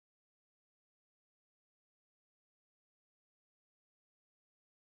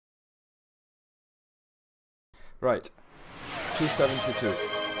Right, 272.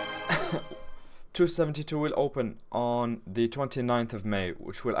 272 will open on the 29th of May,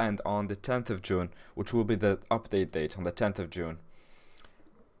 which will end on the 10th of June, which will be the update date on the 10th of June.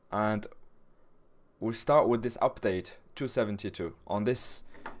 And we'll start with this update 272. On this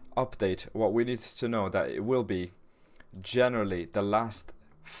update, what we need to know that it will be generally the last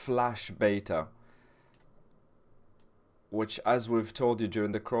flash beta, which, as we've told you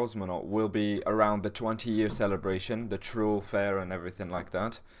during the Cosmonaut, will be around the 20-year celebration, the True Fair and everything like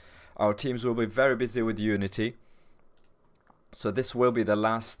that. Our teams will be very busy with Unity, so this will be the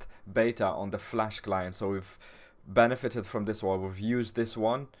last beta on the Flash client. So we've benefited from this one. We've used this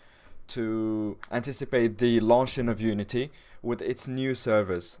one to anticipate the launching of Unity with its new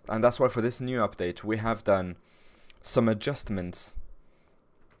servers, and that's why for this new update we have done some adjustments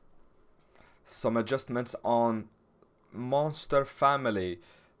on monster family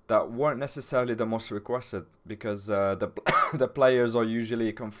that weren't necessarily the most requested, because the players are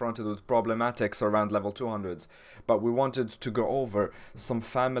usually confronted with problematics around level 200s, but we wanted to go over some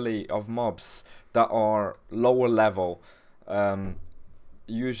family of mobs that are lower level,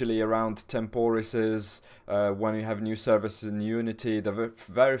 usually around Temporises, when you have new services in Unity, the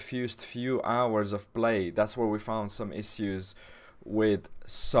very first few hours of play. That's where we found some issues with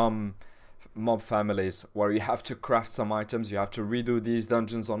some mob families, where you have to craft some items, you have to redo these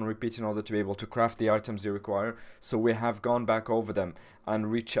dungeons on repeat in order to be able to craft the items you require. So we have gone back over them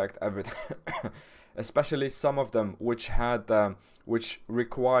and rechecked everything, especially some of them which had which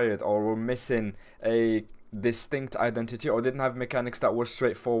required or were missing a distinct identity, or didn't have mechanics that were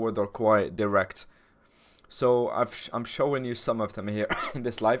straightforward or quite direct. So I'm showing you some of them here in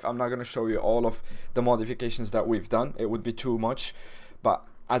this live. I'm not going to show you all of the modifications that we've done, it would be too much, but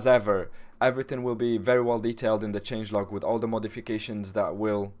as ever, everything will be very well detailed in the changelog with all the modifications that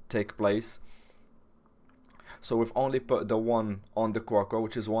will take place. So we've only put the one on the Quaco,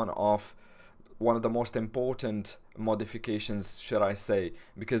 which is one of the most important modifications, should I say,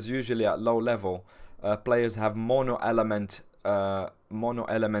 because usually at low level players have mono element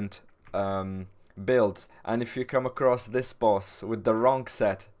builds, and if you come across this boss with the wrong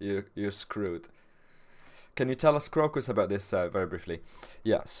set, you're screwed. Can you tell us, Crocus, about this very briefly?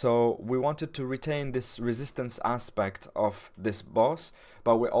 Yeah, so we wanted to retain this resistance aspect of this boss,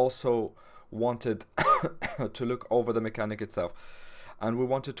 but we also wanted to look over the mechanic itself, and we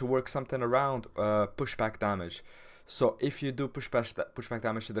wanted to work something around pushback damage. So if you do pushback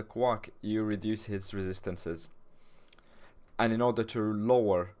damage to the Quack, you reduce his resistances, and in order to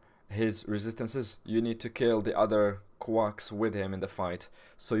lower his resistances, you need to kill the other Quacks with him in the fight.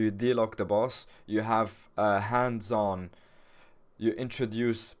 So you delock the boss, you have hands-on, you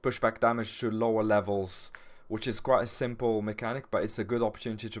introduce pushback damage to lower levels, which is quite a simple mechanic, but it's a good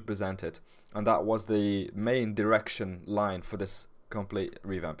opportunity to present it, and that was the main direction line for this complete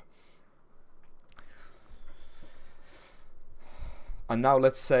revamp. And now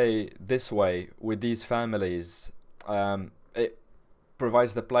let's say this way, with these families, it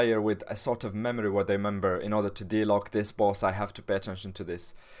provides the player with a sort of memory where they remember, in order to delock this boss I have to pay attention to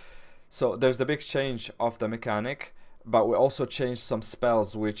this. So there's the big change of the mechanic, but we also changed some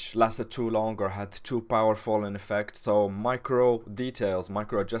spells which lasted too long or had too powerful an effect. So micro details,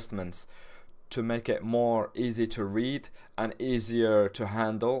 micro adjustments to make it more easy to read and easier to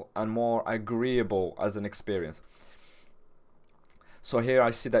handle and more agreeable as an experience. So here I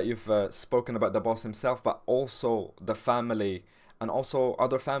see that you've spoken about the boss himself, but also the family and also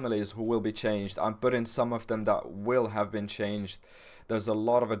other families who will be changed. I'm putting some of them that will have been changed. There's a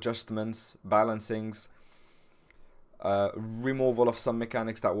lot of adjustments, balancings, removal of some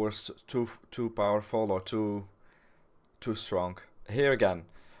mechanics that were too powerful or too strong. Here again,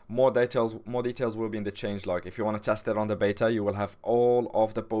 more details will be in the changelog. If you want to test it on the beta, you will have all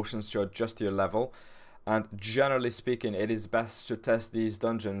of the potions to adjust your level. And generally speaking, it is best to test these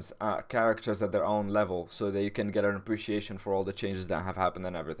dungeons at characters at their own level, so that you can get an appreciation for all the changes that have happened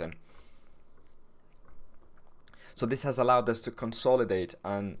and everything. So this has allowed us to consolidate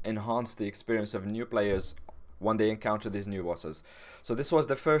and enhance the experience of new players when they encounter these new bosses. So this was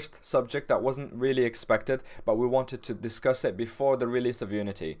the first subject that wasn't really expected, but we wanted to discuss it before the release of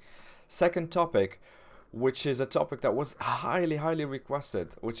Unity. Second topic, which is a topic that was highly requested,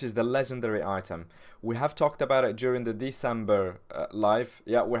 which is the legendary item. We have talked about it during the December live.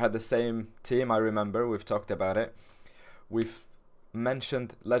 Yeah, we had the same team, I remember, we've talked about it. We've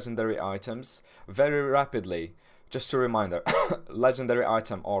mentioned legendary items very rapidly. Just a reminder, legendary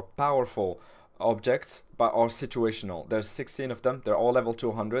item are powerful objects, but are situational. There's 16 of them. They're all level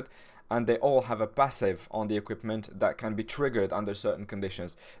 200, and they all have a passive on the equipment that can be triggered under certain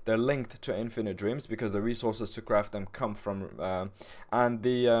conditions. They're linked to Infinite Dreams because the resources to craft them come from, and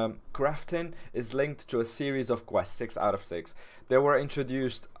the crafting is linked to a series of quests, 6 out of 6. They were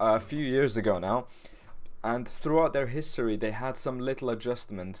introduced a few years ago now, and throughout their history they had some little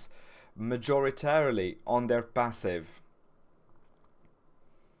adjustments, majoritarily on their passive,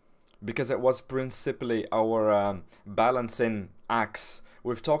 because it was principally our balancing axe.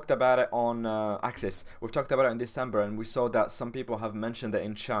 We've talked about it on Axis. We've talked about it in December, and we saw that some people have mentioned it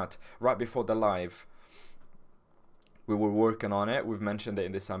in chat right before the live. We were working on it. We've mentioned it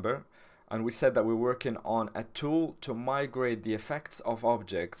in December, and we said that we're working on a tool to migrate the effects of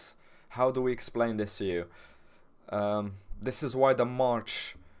objects. How do we explain this to you? This is why the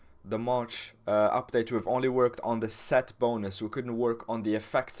March update, we've only worked on the set bonus. We couldn't work on the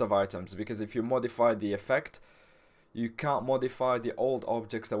effects of items, because if you modify the effect, you can't modify the old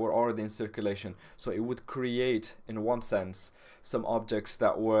objects that were already in circulation. So it would create, in one sense, some objects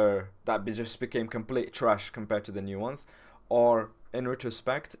that just became complete trash compared to the new ones. Or in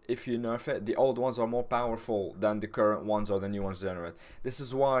retrospect, if you nerf it, the old ones are more powerful than the current ones or the new ones generate. This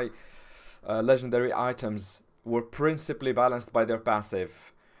is why legendary items were principally balanced by their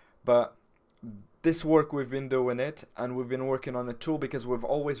passive. But this work, we've been doing it, and we've been working on a tool because we've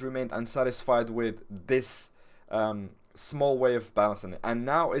always remained unsatisfied with this small way of balancing it. And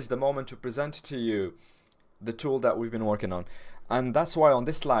now is the moment to present to you the tool that we've been working on. And that's why on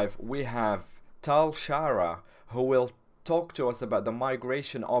this live we have Tal Shara, who will talk to us about the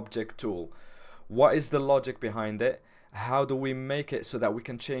migration object tool. What is the logic behind it? How do we make it so that we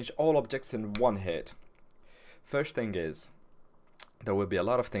can change all objects in one hit? First thing is, there will be a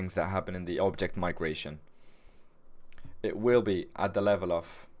lot of things that happen in the object migration. It will be at the level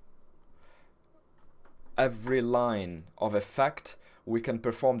of every line of effect, we can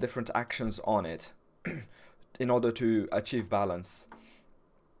perform different actions on it in order to achieve balance.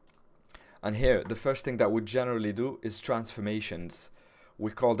 And here, the first thing that we generally do is transformations.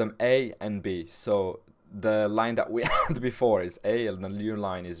 We call them A and B. So the line that we had before is A and the new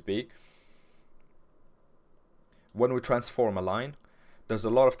line is B. When we transform a line, there's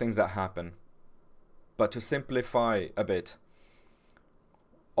a lot of things that happen. But to simplify a bit,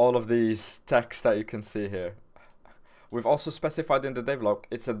 all of these text that you can see here, we've also specified in the devlog,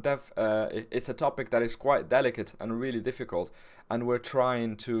 it's a topic that is quite delicate and really difficult, and we're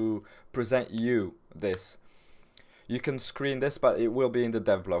trying to present you this. You can screen this, but it will be in the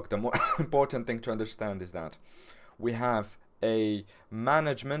devlog. The more important thing to understand is that we have a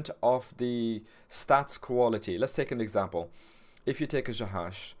management of the stats quality. Let's take an example. If you take a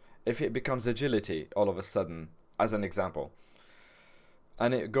Jahash, if it becomes agility all of a sudden, as an example,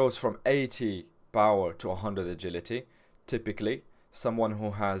 and it goes from 80 power to 100 agility, typically someone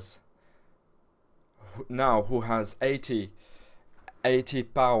who has 80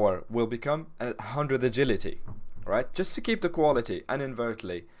 power will become 100 agility, right? Just to keep the quality. And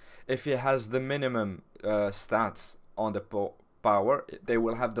inversely, if he has the minimum stats on the power, they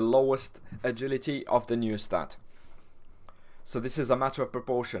will have the lowest agility of the new stat. So this is a matter of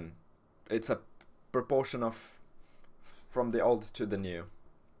proportion. It's a proportion of from the old to the new,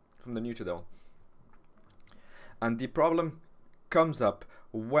 from the new to the old. And the problem comes up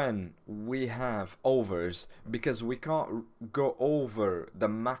when we have overs, because we can't go over the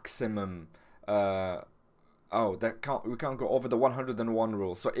maximum we can't go over the 101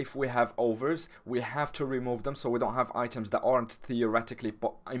 rule. So if we have overs, we have to remove them so we don't have items that aren't theoretically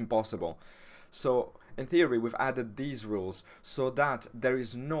impossible. So in theory, we've added these rules so that there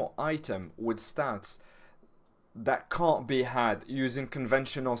is no item with stats that can't be had using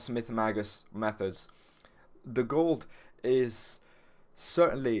conventional Smith-Magus methods. The goal is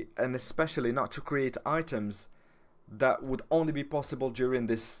certainly and especially not to create items that would only be possible during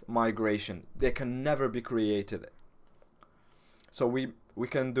this migration. They can never be created. So we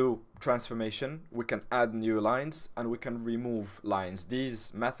can do transformation, we can add new lines, and we can remove lines.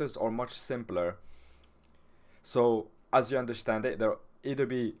 These methods are much simpler. So as you understand it, there either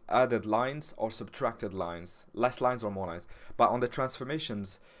be added lines or subtracted lines, less lines or more lines. But on the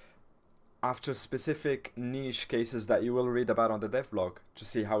transformations, after specific niche cases that you will read about on the dev blog to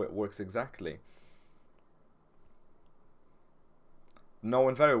see how it works exactly,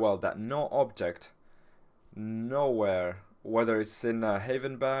 knowing very well that no object, nowhere, whether it's in a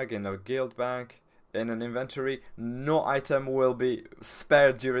haven bag, in a guild bag, in an inventory, no item will be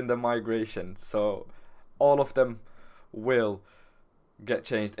spared during the migration. So all of them will get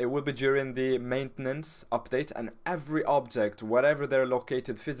changed. It will be during the maintenance update, and every object, wherever they're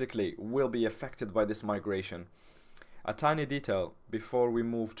located physically, will be affected by this migration. A tiny detail before we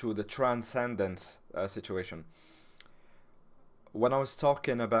move to the transcendence situation. When I was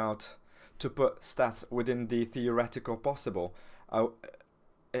talking about to put stats within the theoretical possible,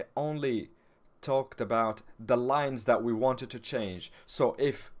 it only talked about the lines that we wanted to change. So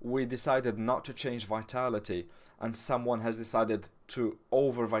if we decided not to change vitality and someone has decided to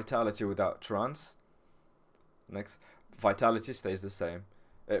over vitality without trans, next, vitality stays the same.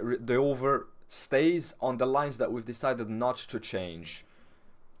 The over stays on the lines that we've decided not to change.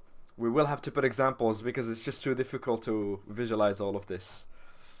 We will have to put examples because it's just too difficult to visualize all of this.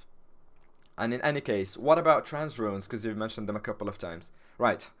 And in any case, what about trans runes? Because you've mentioned them a couple of times.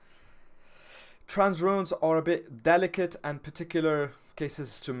 Right. Trans runes are a bit delicate and particular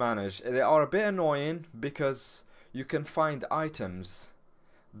cases to manage. They are a bit annoying because you can find items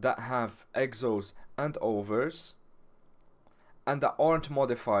that have exos and overs and that aren't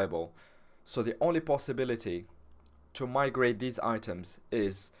modifiable. So the only possibility to migrate these items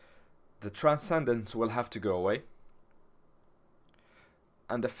is the transcendence will have to go away.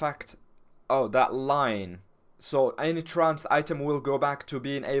 And the fact, oh, that line. So any trans item will go back to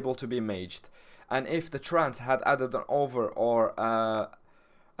being able to be maged. And if the trans had added an over or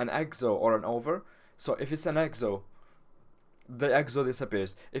an exo or an over, so if it's an exo, the exo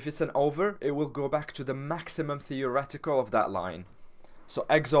disappears. If it's an over, it will go back to the maximum theoretical of that line. So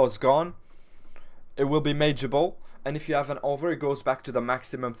exo is gone, it will be mageable, and if you have an over, it goes back to the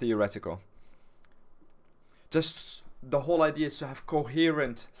maximum theoretical. Just the whole idea is to have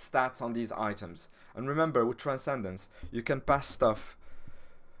coherent stats on these items. And remember, with transcendence, you can pass stuff.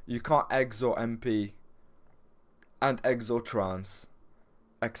 You can't exo MP and exo trans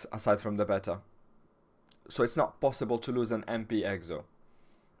aside from the beta. So it's not possible to lose an MP exo.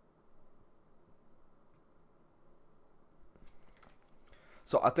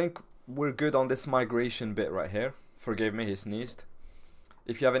 So I think we're good on this migration bit right here. Forgive me, he sneezed.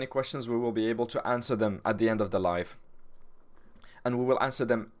 If you have any questions, we will be able to answer them at the end of the live. And we will answer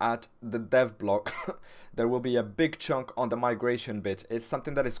them at the dev block. There will be a big chunk on the migration bit. It's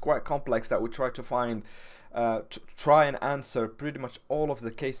something that is quite complex that we try to find, try and answer pretty much all of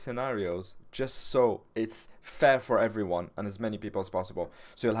the case scenarios, just so it's fair for everyone and as many people as possible.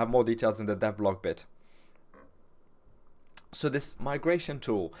 So you'll have more details in the dev block bit. So this migration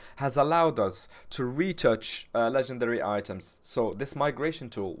tool has allowed us to retouch legendary items. So this migration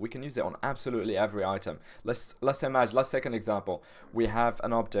tool, we can use it on absolutely every item. Let's take an example. We have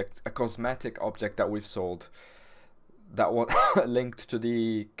an object, a cosmetic object that we've sold that was linked to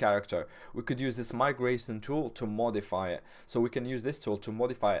the character. We could use this migration tool to modify it. So we can use this tool to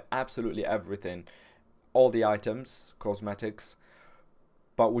modify absolutely everything, all the items, cosmetics.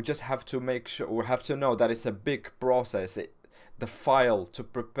 But we just have to make sure, we have to know that it's a big process. The file to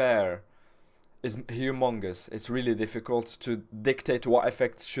prepare is humongous. It's really difficult to dictate what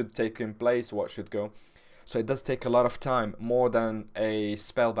effects should take in place, what should go. So it does take a lot of time, more than a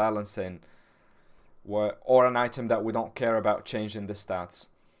spell balancing or an item that we don't care about changing the stats.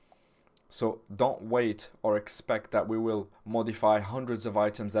 So don't wait or expect that we will modify hundreds of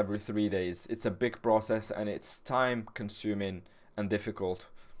items every 3 days. It's a big process and it's time consuming and difficult.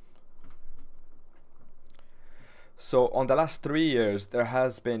 So on the last 3 years, there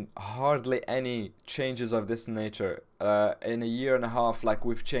has been hardly any changes of this nature. In a year and a half, like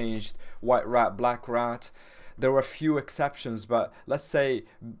we've changed white rat, black rat. There were a few exceptions, but let's say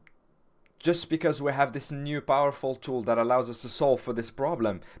just because we have this new powerful tool that allows us to solve for this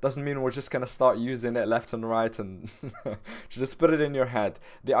problem doesn't mean we're just gonna start using it left and right and just put it in your head.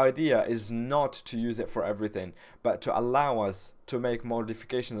 The idea is not to use it for everything, but to allow us to make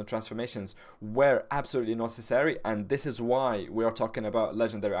modifications and transformations where absolutely necessary. And this is why we are talking about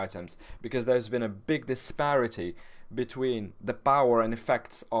legendary items, because there's been a big disparity between the power and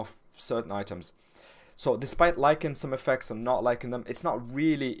effects of certain items. So despite liking some effects and not liking them, it's not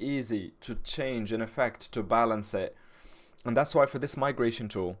really easy to change an effect to balance it. And that's why for this migration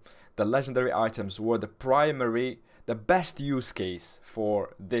tool, the legendary items were the best use case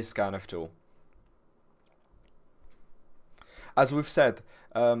for this kind of tool. As we've said,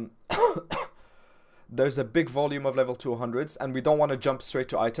 there's a big volume of level 200s and we don't want to jump straight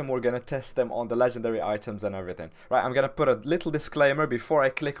to item. We're going to test them on the legendary items and everything. Right, I'm going to put a little disclaimer before I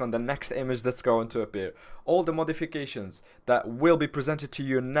click on the next image that's going to appear. All the modifications that will be presented to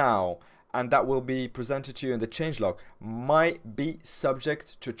you now and that will be presented to you in the changelog might be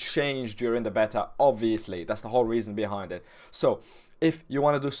subject to change during the beta, obviously. That's the whole reason behind it. So If you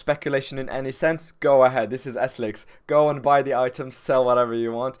want to do speculation in any sense, go ahead. This is SLX. Go and buy the items, sell whatever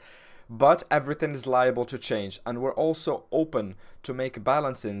you want. But everything is liable to change. And we're also open to make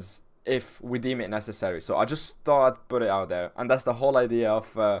balancings if we deem it necessary. So I just thought I'd put it out there. And that's the whole idea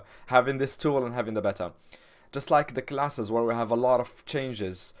of having this tool and having the beta. Just like the classes where we have a lot of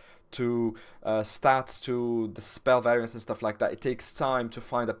changes to stats, to the spell variants and stuff like that. It takes time to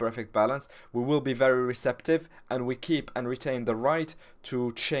find a perfect balance. We will be very receptive, and we keep and retain the right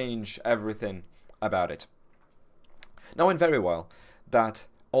to change everything about it. Knowing very well that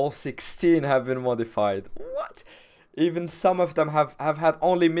all 16 have been modified. What? Even some of them have had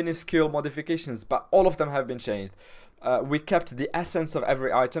only minuscule modifications, but all of them have been changed. We kept the essence of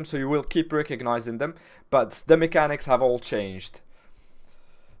every item, so you will keep recognizing them, but the mechanics have all changed.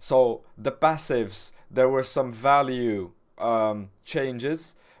 So the passives, there were some value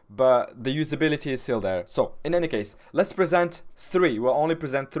changes, but the usability is still there. So in any case, let's present 3. We'll only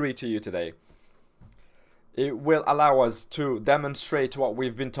present 3 to you today. It will allow us to demonstrate what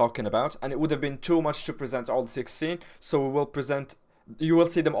we've been talking about, and it would have been too much to present all 16, so we will present, you will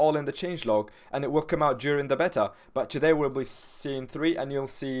see them all in the changelog, and it will come out during the beta. But today we'll be seeing 3, and you'll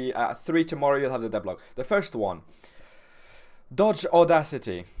see 3 tomorrow. You'll have the devlog. The first one, Dodge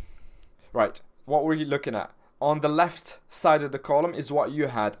Audacity. Right, what were you looking at? On the left side of the column is what you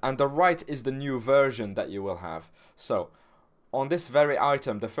had, and the right is the new version that you will have. So, on this very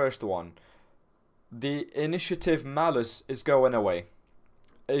item, the first one, the initiative malus is going away.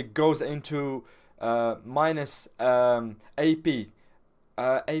 It goes into minus AP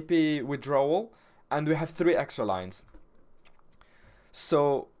withdrawal, and we have 3 extra lines.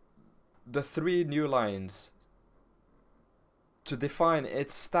 So, the 3 new lines, to define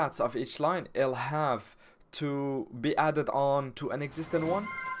its stats of each line, it'll have to be added on to an existing one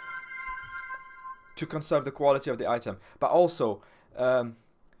to conserve the quality of the item. But also,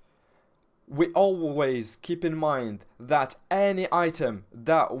 we always keep in mind that any item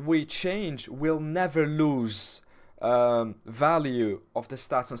that we change will never lose value of the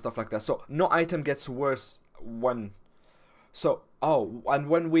stats and stuff like that. So no item gets worse when... So, oh, and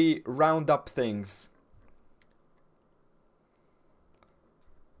when we round up things...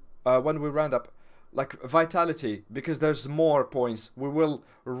 when we round up, like vitality, because there's more points, we will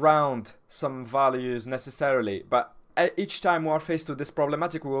round some values necessarily, but each time we are faced with this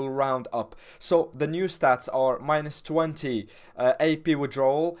problematic, we will round up. So the new stats are minus 20 AP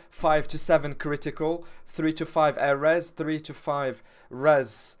withdrawal, 5 to 7 critical, 3 to 5 air res, 3 to 5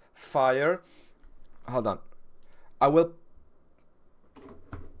 res fire. Hold on, I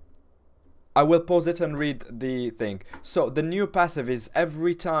will pause it and read the thing. So the new passive is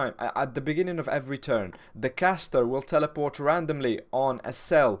every time, at the beginning of every turn, the caster will teleport randomly on a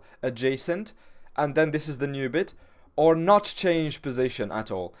cell adjacent, and then this is the new bit, or not change position at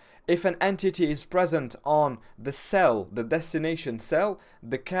all. If an entity is present on the cell, the destination cell,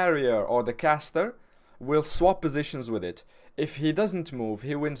 the carrier or the caster will swap positions with it. If he doesn't move,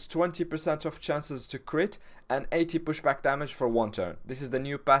 he wins 20% of chances to crit and 80 pushback damage for 1 turn. This is the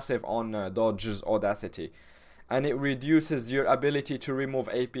new passive on Dodge's Audacity. And it reduces your ability to remove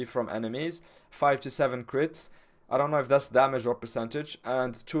AP from enemies, 5 to 7 crits. I don't know if that's damage or percentage,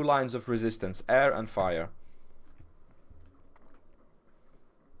 and 2 lines of resistance, air and fire.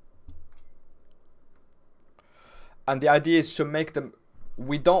 And the idea is to make them...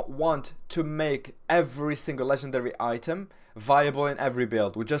 We don't want to make every single legendary item viable in every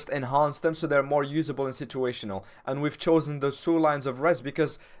build. We just enhance them so they're more usable and situational. And we've chosen those 2 lines of res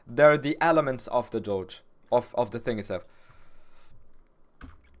because they're the elements of the dodge, of the thing itself.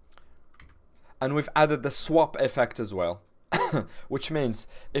 And we've added the swap effect as well. Which means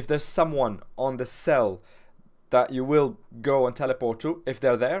if there's someone on the cell that you will go and teleport to, if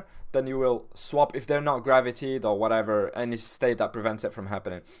they're there, then you will swap if they're not gravitied or whatever, any state that prevents it from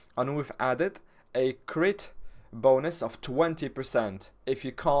happening. And we've added a crit bonus of 20% if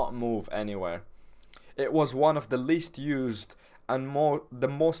you can't move anywhere. It was one of the least used and the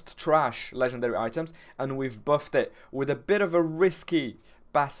most trash legendary items, and we've buffed it with a bit of a risky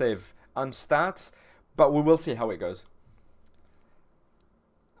passive and stats, but we will see how it goes.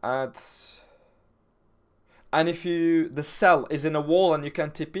 And if the cell is in a wall and you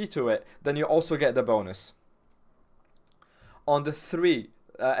can TP to it, then you also get the bonus. On the 3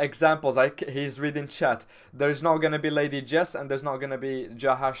 examples, he's reading chat, there's not going to be Lady Jess and there's not going to be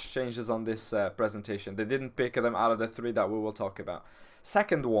Jahash changes on this presentation. They didn't pick them out of the 3 that we will talk about.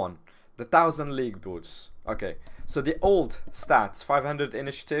 Second one, the 1000 League boots. Okay, so the old stats, 500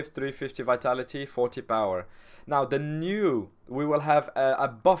 initiative, 350 vitality, 40 power. Now the new, we will have a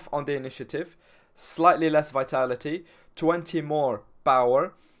buff on the initiative, slightly less vitality, 20 more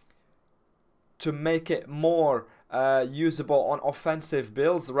power to make it more usable on offensive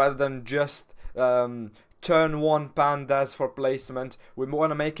builds rather than just turn 1 pandas for placement. We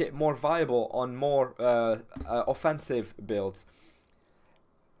want to make it more viable on more offensive builds.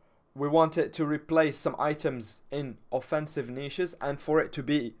 We want it to replace some items in offensive niches and for it to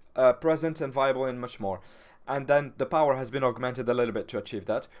be present and viable in much more. And then the power has been augmented a little bit to achieve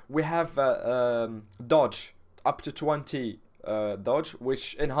that. We have dodge, up to 20 dodge,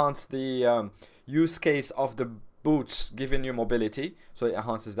 which enhance the use case of the boots, giving you mobility, so it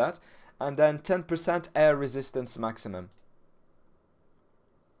enhances that. And then 10% air resistance maximum.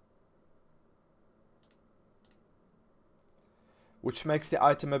 Which makes the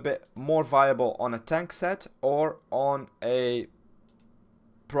item a bit more viable on a tank set or on a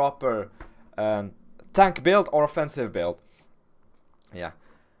proper tank build or offensive build. Yeah.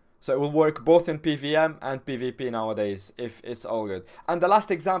 So it will work both in PVM and PvP nowadays if it's all good. And the last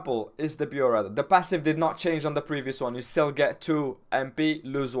example is the Biorad. The passive did not change on the previous one. You still get 2 MP,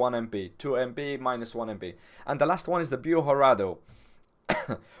 lose 1 MP. 2 MP, minus 1 MP. And the last one is the Biohorado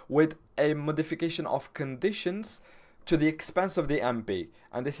with a modification of conditions to the expense of the MP.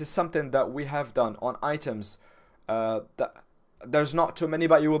 And this is something that we have done on items that there's not too many,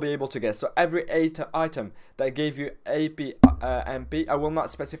 but you will be able to guess. So every item that gave you AP MP, I will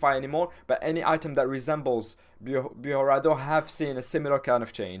not specify anymore, but any item that resembles Biohorado have seen a similar kind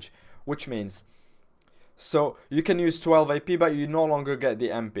of change, which means, so you can use 12 AP, but you no longer get the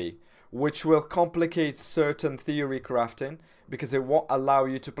MP, which will complicate certain theory crafting, because it won't allow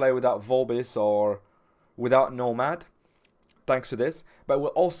you to play without Volbis or without Nomad, thanks to this, but will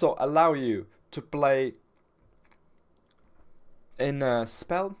also allow you to play in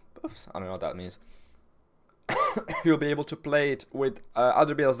spell. Oops, I don't know what that means. You'll be able to play it with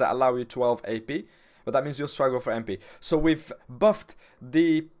other builds that allow you 12 AP, but that means you'll struggle for MP. So we've buffed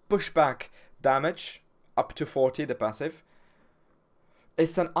the pushback damage up to 40, the passive.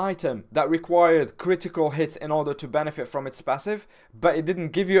 It's an item that required critical hits in order to benefit from its passive, but it didn't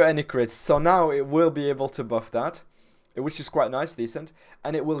give you any crits, so now it will be able to buff that, which is quite nice, decent,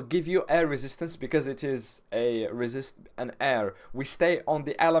 and it will give you air resistance because it is an air. We stay on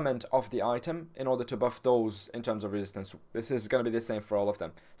the element of the item in order to buff those in terms of resistance. This is going to be the same for all of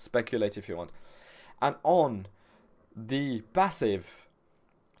them. Speculate if you want. And on the passive,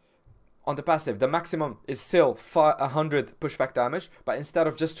 the maximum is still 100 pushback damage, but instead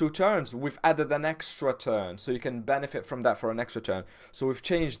of just 2 turns, we've added an extra turn, so you can benefit from that for an extra turn. So we've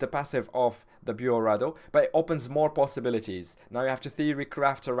changed the passive of the Biorado, but it opens more possibilities. Now you have to theory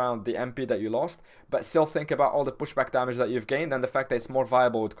craft around the MP that you lost, but still think about all the pushback damage that you've gained and the fact that it's more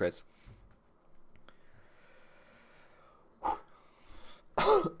viable with crits.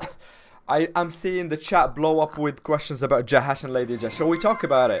 I'm seeing the chat blow up with questions about Jahash and Lady Jess. Shall we talk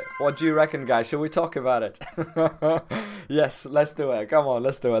about it? What do you reckon, guys? Shall we talk about it? Yes, let's do it. Come on,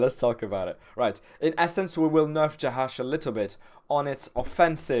 let's do it. Let's talk about it. Right. In essence, we will nerf Jahash a little bit on its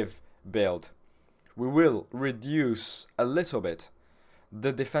offensive build. We will reduce a little bit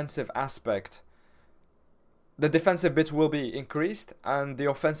the defensive aspect. The defensive bit will be increased and the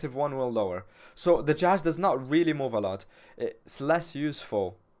offensive one will lower. So the Jahash does not really move a lot. It's less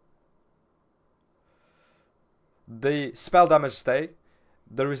useful. The spell damage stay,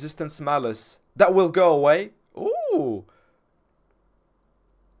 the resistance malus, that will go away. Ooh.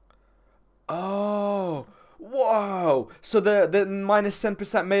 Oh. Whoa. So the minus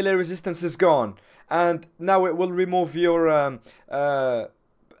 10% melee resistance is gone. And now it will remove your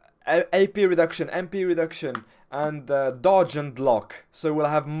AP reduction, MP reduction, and dodge and lock. So we'll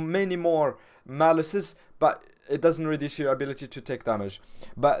have many more maluses, but it doesn't reduce your ability to take damage.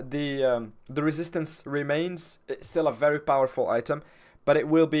 But the resistance remains. It's still a very powerful item, but it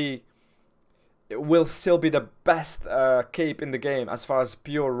will still be the best cape in the game as far as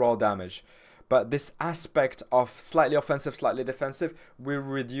pure raw damage. But this aspect of slightly offensive, slightly defensive, we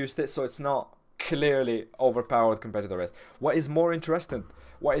reduced it so it's not clearly overpowered compared to the rest. What is more interesting,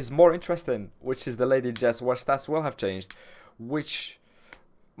 which is the Lady Jess, where stats will have changed, which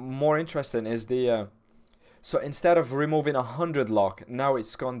more interesting is the so instead of removing 100 lock, now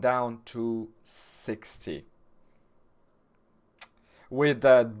it's gone down to 60. With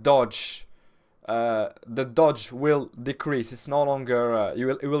the dodge, the dodge will decrease. It's no longer,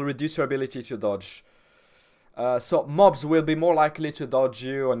 it will reduce your ability to dodge. So mobs will be more likely to dodge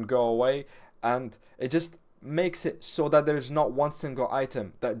you and go away. And it just makes it so that there's not one single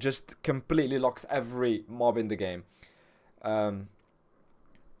item that just completely locks every mob in the game.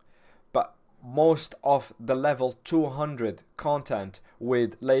 But most of the level 200 content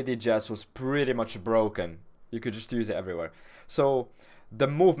with Lady Jess was pretty much broken. You could just use it everywhere. So the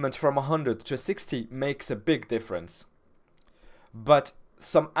movement from 100 to 60 makes a big difference. But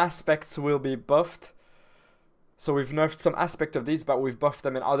some aspects will be buffed. So we've nerfed some aspect of these, but we've buffed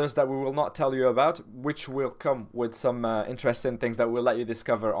them in others that we will not tell you about, which will come with some interesting things that we'll let you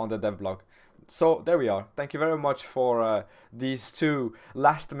discover on the dev blog. So there we are. Thank you very much for these 2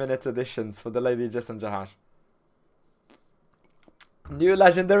 last-minute additions for the Lady Jess and Jahash. New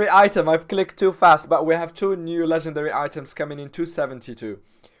legendary item. I've clicked too fast, but we have 2 new legendary items coming in 272.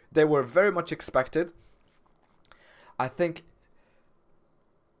 They were very much expected. I think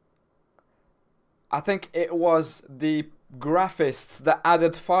it was the graphists that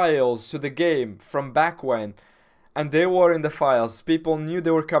added files to the game from back when, and they were in the files. People knew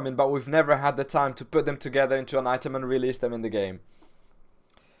they were coming, but we've never had the time to put them together into an item and release them in the game.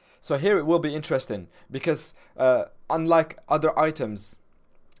 So here it will be interesting, because unlike other items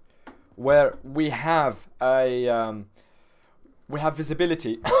where we have a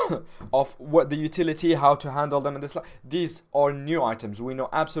visibility of what the utility, how to handle them, and these are new items. We know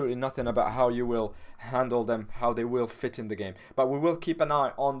absolutely nothing about how you will handle them, how they will fit in the game, but we will keep an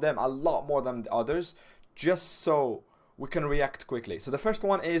eye on them a lot more than the others, just so we can react quickly. So the first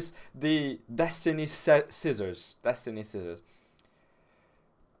one is the Destiny Scissors. Destiny Scissors.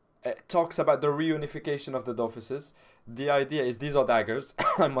 It talks about the reunification of the Dofuses. The idea is these are daggers,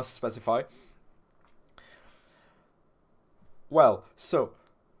 I must specify. Well, so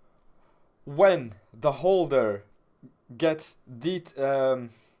when the holder gets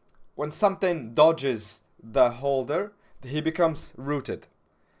when something dodges the holder, he becomes rooted.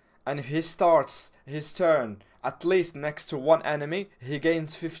 And if he starts his turn at least next to one enemy, he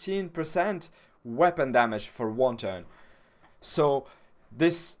gains 15% weapon damage for 1 turn. So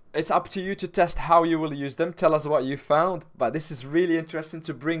it's up to you to test how you will use them. Tell us what you found, but this is really interesting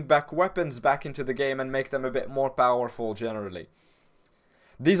to bring back weapons back into the game and make them a bit more powerful generally.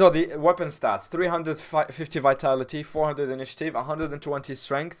 These are the weapon stats: 350 vitality, 400 initiative, 120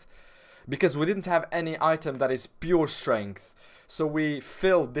 strength, because we didn't have any item that is pure strength. So we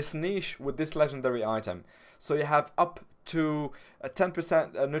filled this niche with this legendary item. So you have up to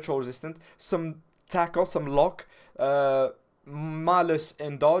 10% neutral resistant, some tackle, some lock, malus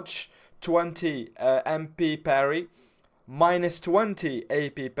in dodge, 20 MP parry, minus 20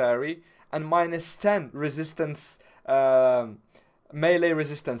 AP parry, and minus 10 resistance, melee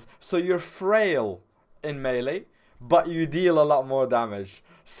resistance. So you're frail in melee, but you deal a lot more damage.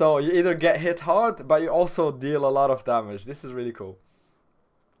 So you either get hit hard, but you also deal a lot of damage. This is really cool.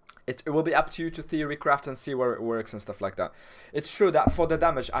 It will be up to you to theory craft and see where it works and stuff like that. It's true that for the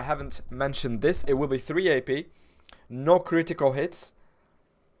damage, I haven't mentioned this, it will be 3 AP, no critical hits,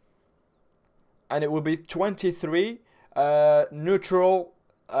 and it will be 23 neutral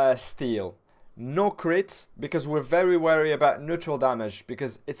steel. No crits, because we're very wary about neutral damage,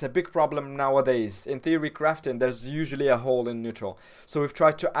 because it's a big problem nowadays. In theory crafting, there's usually a hole in neutral. So we've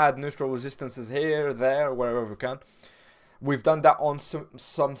tried to add neutral resistances here, there, wherever we can. We've done that on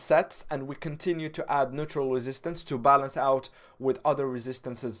some sets, and we continue to add neutral resistance to balance out with other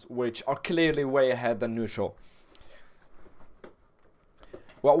resistances which are clearly way ahead than neutral.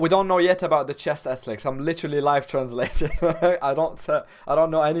 Well, we don't know yet about the chest S-Lex. I'm literally live translating. I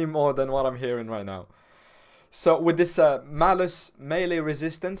don't know any more than what I'm hearing right now. So with this malus melee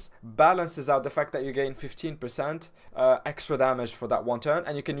resistance, balances out the fact that you gain 15% extra damage for that 1 turn,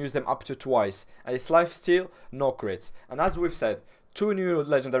 and you can use them up to twice. And it's lifesteal, no crits. And as we've said, 2 new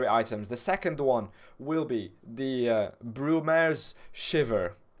legendary items. The second one will be the Brumare's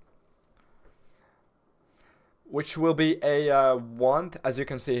Shiver, which will be a wand, as you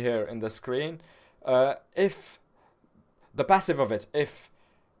can see here in the screen. If the passive of it, if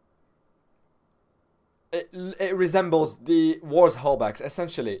it resembles the War's Hullbacks.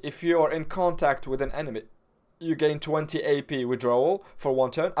 Essentially, if you're in contact with an enemy, you gain 20 AP withdrawal for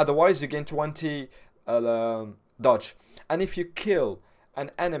 1 turn. Otherwise, you gain 20 dodge. And if you kill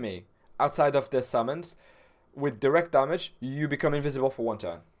an enemy outside of the summons with direct damage, you become invisible for 1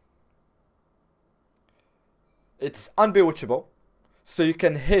 turn. It's unbewitchable, so you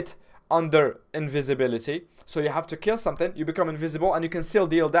can hit under invisibility. So you have to kill something, you become invisible, and you can still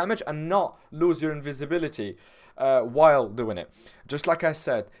deal damage and not lose your invisibility while doing it. Just like I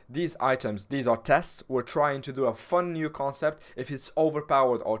said, these items, these are tests. We're trying to do a fun new concept. If it's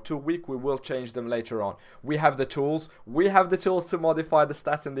overpowered or too weak, we will change them later on. We have the tools. We have the tools to modify the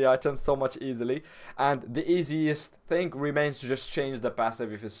stats in the item so much easily. And the easiest thing remains to just change the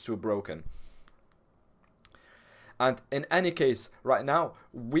passive if it's too broken. And in any case, right now,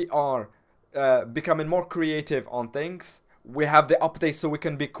 we are becoming more creative on things. we have the update so we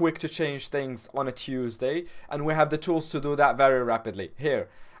can be quick to change things on a Tuesday, and we have the tools to do that very rapidly. Here,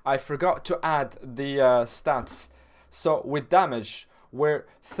 I forgot to add the stats. So with damage, we're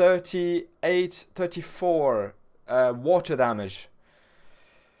 38, 34 water damage,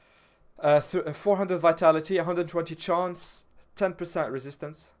 400 vitality, 120 chance, 10%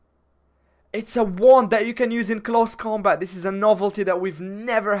 resistance. It's a wand that you can use in close combat. This is a novelty that we've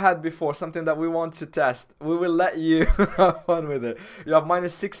never had before, something that we want to test. We will let you have fun with it. You have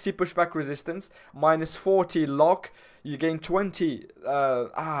minus 60 pushback resistance, minus 40 lock. You gain 20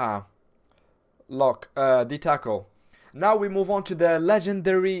 lock, de-tackle. Now we move on to the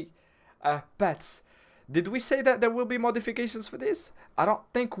legendary pets. Did we say that there will be modifications for this? I don't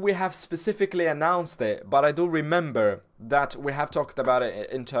think we have specifically announced it, but I do remember that we have talked about it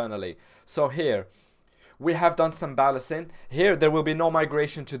internally. So here, we have done some balancing. Here, there will be no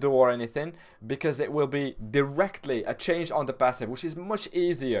migration to do or anything, because it will be directly a change on the passive, which is much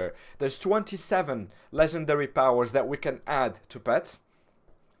easier. There's 27 legendary powers that we can add to pets,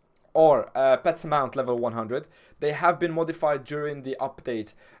 or pets mount level 100. They have been modified during the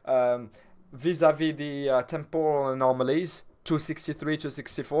update. Vis-a-vis the temporal anomalies, 263,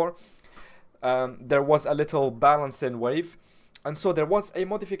 264, there was a little balancing wave, and so there was a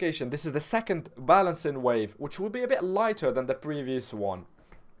modification. This is the second balancing wave, which will be a bit lighter than the previous one,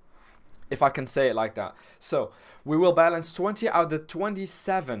 if I can say it like that. So we will balance 20 out of the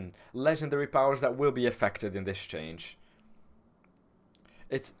 27 legendary powers that will be affected in this change.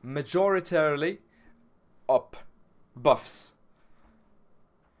 It's majoritarily up buffs.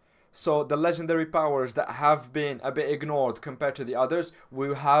 So the legendary powers that have been a bit ignored compared to the others,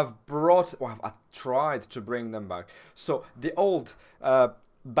 we have brought, well, I tried to bring them back. So the old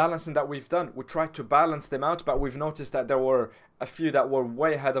balancing that we've done, we tried to balance them out, but we've noticed that there were a few that were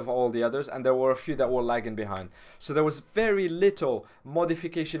way ahead of all the others, and there were a few that were lagging behind. So there was very little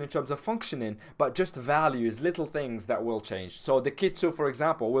modification in terms of functioning, but just values, little things that will change. So the Kitsu, for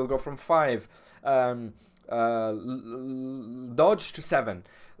example, will go from 5 dodge to 7.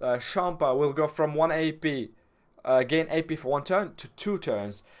 Champa will go from 1 AP, gain AP for 1 turn to 2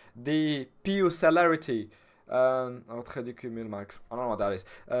 turns. The PU celerity, trait du cumul max, I don't know what that is.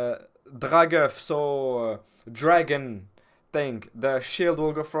 Dragueuf, so dragon thing, the shield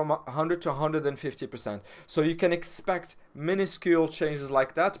will go from 100 to 150%. So you can expect minuscule changes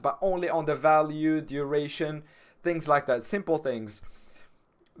like that, but only on the value, duration, things like that. Simple things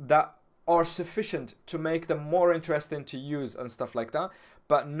that are sufficient to make them more interesting to use and stuff like that,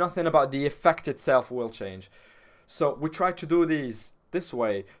 but nothing about the effect itself will change. So we try to do these this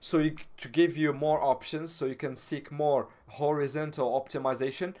way, so to give you more options, so you can seek more horizontal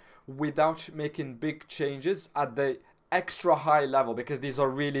optimization without making big changes at the extra high level, because these are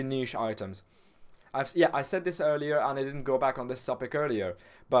really niche items. I said this earlier, and I didn't go back on this topic earlier,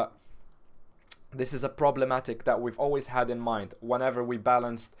 but this is a problematic that we've always had in mind whenever we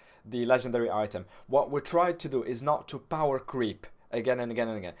balanced the legendary item. What we tried to do is not to power creep again and again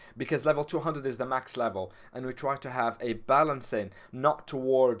and again, because level 200 is the max level, and we try to have a balancing not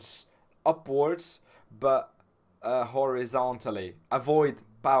towards upwards but horizontally. Avoid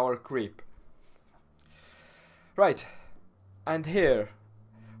power creep. Right, and here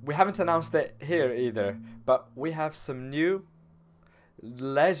we haven't announced it here either, but we have some new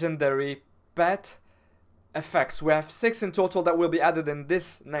legendary pet effects. We have 6 in total that will be added in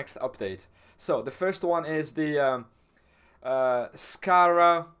this next update. So the first one is the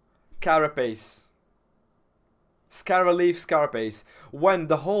Scara Carapace. Scara Leaf Carapace. When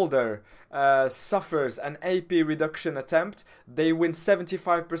the holder suffers an AP reduction attempt, they win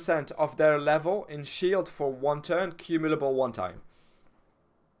 75% of their level in shield for 1 turn, cumulable 1 time.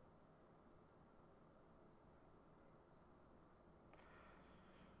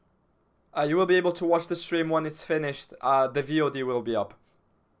 You will be able to watch the stream when it's finished. The VOD will be up.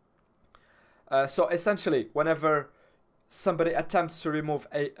 So essentially, whenever somebody attempts to remove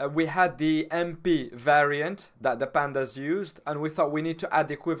we had the MP variant that the pandas used, and we thought we need to add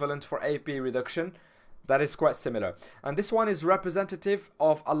the equivalent for AP reduction. That is quite similar. And this one is representative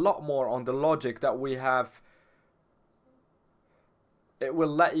of a lot more on the logic that we have. It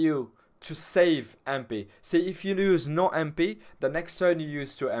will let you to save MP. See, if you use no MP, the next turn you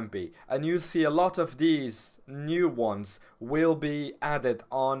use 2 MP, and you'll see a lot of these new ones will be added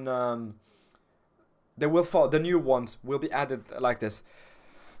on. They will fall. The new ones will be added like this,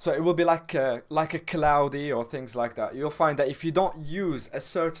 so it will be like a cloudy or things like that. You'll find that if you don't use a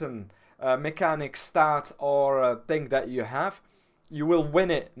certain mechanic, stat, or thing that you have, you will win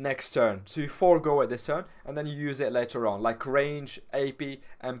it next turn. So you forego it this turn, and then you use it later on, like range, AP,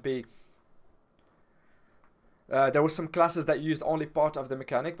 MP. There were some classes that used only part of the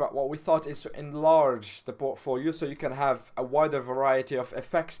mechanic, but what we thought is to enlarge the portfolio so you can have a wider variety of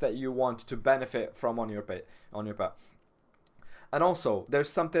effects that you want to benefit from on your pet. And also, there's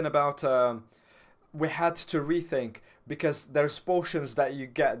something about we had to rethink, because there's potions that you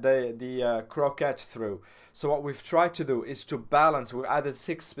get the croquette through. So what we've tried to do is to balance. We've added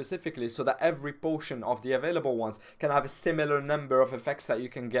 6 specifically so that every potion of the available ones can have a similar number of effects that you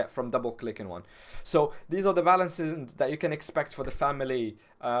can get from double clicking one. So these are the balances that you can expect for the family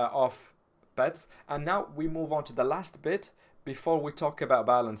of pets. And now we move on to the last bit before we talk about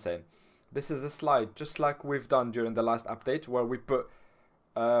balancing. This is a slide just like we've done during the last update, where we put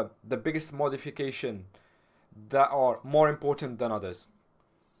the biggest modification that are more important than others.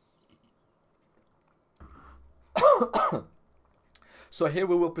 So here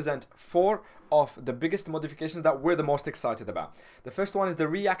we will present 4 of the biggest modifications that we're the most excited about. The first one is the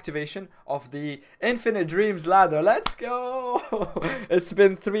reactivation of the Infinite Dreams ladder. Let's go! It's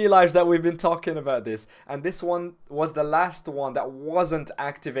been 3 lives that we've been talking about this, and this one was the last one that wasn't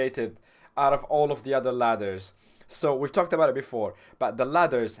activated out of all of the other ladders. So we've talked about it before, but the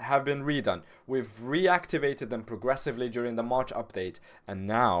ladders have been redone. We've reactivated them progressively during the March update, and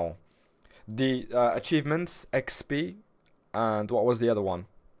now the achievements, XP, and what was the other one?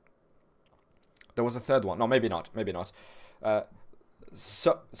 There was a third one. No, maybe not.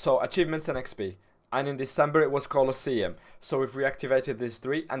 So achievements and XP. And in December it was Colosseum. So we've reactivated these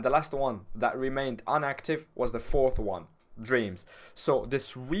 3, and the last one that remained inactive was the 4th one, Dreams. So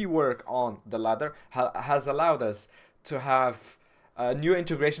this rework on the ladder has allowed us to have new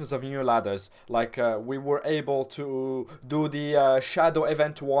integrations of new ladders. Like we were able to do the Shadow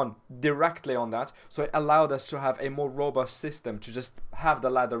Event 1 directly on that. So it allowed us to have a more robust system to just have the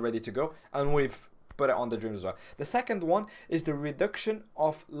ladder ready to go. And we've put it on the Dreams as well. The second one is the reduction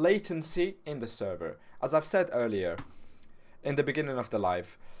of latency in the server. As I've said earlier in the beginning of the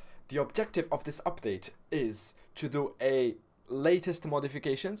live, the objective of this update is to do a latest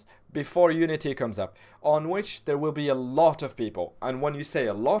modifications before Unity comes up, on which there will be a lot of people. And when you say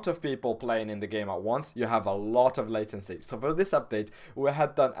a lot of people playing in the game at once, you have a lot of latency. So for this update, we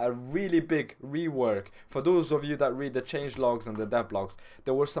had done a really big rework. For those of you that read the change logs and the dev blogs,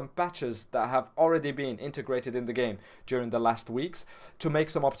 there were some patches that have already been integrated in the game during the last weeks to make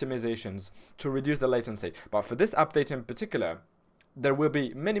some optimizations to reduce the latency. But for this update in particular, there will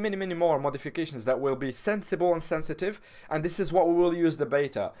be many more modifications that will be sensible and sensitive, and this is what we will use the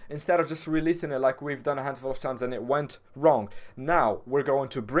beta. Instead of just releasing it like we've done a handful of times and it went wrong, now we're going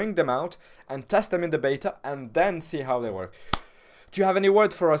to bring them out and test them in the beta and then see how they work. Do you have any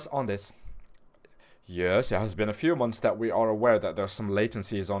word for us on this? Yes, it has been a few months that we are aware that there's some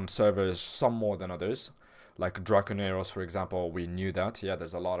latencies on servers, some more than others. Like Draconeros, for example, we knew that. Yeah,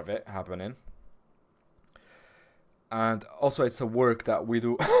 there's a lot of it happening. And also it's a work that we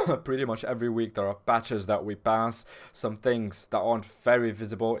do pretty much every week. There are patches that we pass, some things that aren't very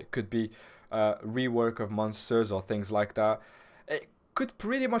visible. It could be rework of monsters or things like that. It could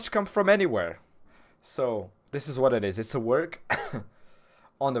pretty much come from anywhere. So this is what it is. It's a work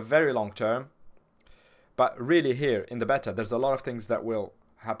on the very long term. But really here in the beta, there's a lot of things that will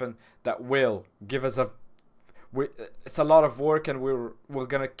happen that will give us it's a lot of work, and we're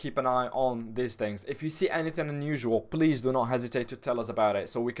gonna keep an eye on these things. If you see anything unusual, please do not hesitate to tell us about it,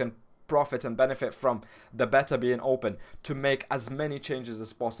 so we can profit and benefit from the beta being open to make as many changes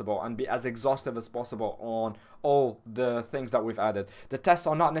as possible and be as exhaustive as possible on all the things that we've added. The tests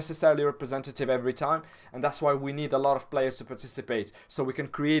are not necessarily representative every time, and that's why we need a lot of players to participate, so we can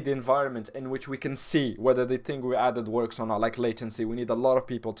create the environment in which we can see whether the thing we added works or not. Like latency, we need a lot of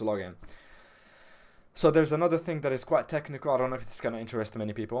people to log in. So there's another thing that is quite technical. I don't know if it's going to interest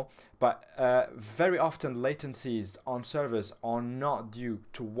many people, but very often latencies on servers are not due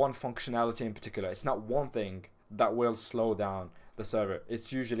to one functionality in particular. It's not one thing that will slow down the server.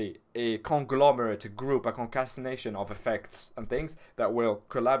 It's usually a conglomerate, a group, a concatenation of effects and things that will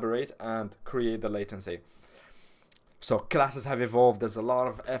collaborate and create the latency. So classes have evolved. There's a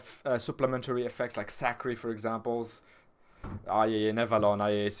lot of supplementary effects like Sacri, for example.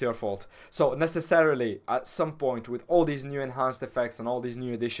 Nevalon, it's your fault. So necessarily at some point with all these new enhanced effects and all these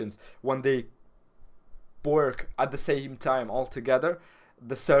new additions, when they work at the same time all together,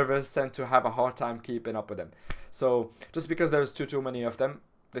 the servers tend to have a hard time keeping up with them. So just because there's too many of them,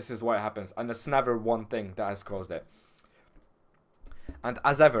 this is what happens, and it's never one thing that has caused it. And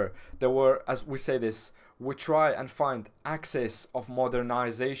as ever, as we say this, we try and find access of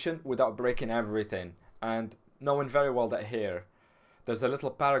modernization without breaking everything. And knowing very well that here, there's a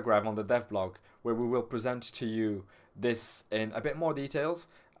little paragraph on the dev blog where we will present to you this in a bit more details,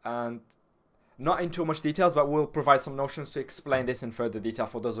 and not in too much details, but we'll provide some notions to explain this in further detail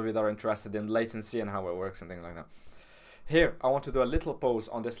for those of you that are interested in latency and how it works and things like that. Here, I want to do a little pause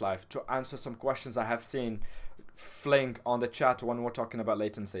on this live to answer some questions I have seen fling on the chat when we're talking about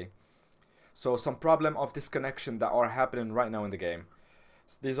latency. So some problem of disconnection that are happening right now in the game.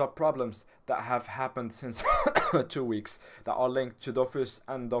 These are problems that have happened since 2 weeks that are linked to Dofus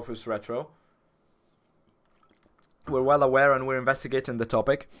and Dofus Retro. We're well aware and we're investigating the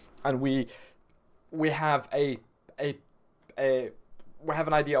topic, and we have we have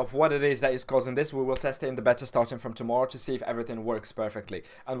an idea of what it is that is causing this. We will test it in the beta starting from tomorrow to see if everything works perfectly,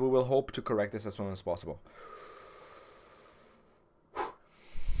 and we will hope to correct this as soon as possible.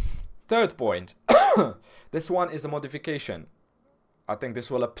 Third point. This one is a modification. I think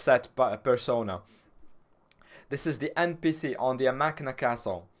this will upset a persona. This is the NPC on the Ankama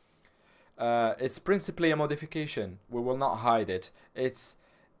castle. It's principally a modification. We will not hide it. It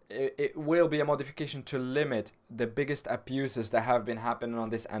will be a modification to limit the biggest abuses that have been happening on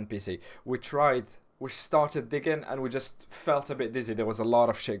this NPC. We started digging and we just felt a bit dizzy. There was a lot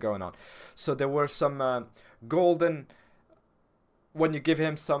of shit going on. So there were some golden... When you give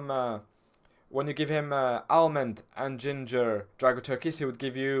him some... When you give him almond and ginger dragon turkeys, he would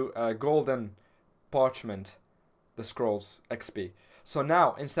give you golden parchment, the scrolls, XP. So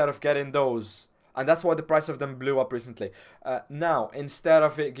now, instead of getting those, and that's why the price of them blew up recently. Now, instead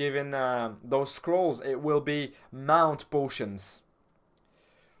of it giving those scrolls, it will be mount potions.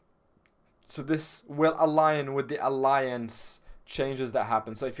 So this will align with the alliance changes that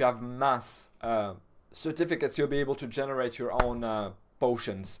happen. So if you have mass certificates, you'll be able to generate your own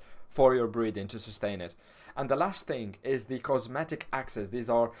potions for your breeding to sustain it. And the last thing is the cosmetic access. These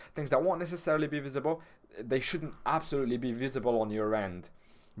are things that won't necessarily be visible. They shouldn't absolutely be visible on your end.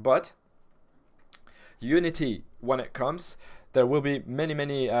 But Unity, when it comes, there will be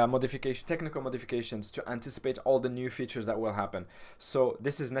many technical modifications to anticipate all the new features that will happen. So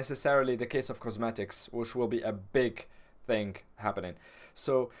this is necessarily the case of cosmetics, which will be a big thing happening.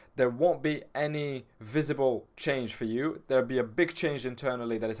 So there won't be any visible change for you. There'll be a big change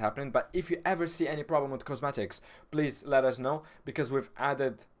internally that is happening. But if you ever see any problem with cosmetics, please let us know, because we've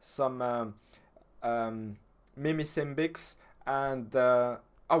added some Mimisimbics and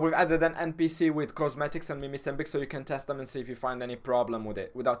we've added an NPC with cosmetics and Mimisimbics, so you can test them and see if you find any problem with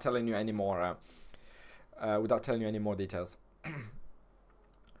it without telling you any more details.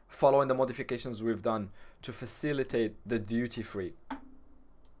 Following the modifications we've done to facilitate the duty free.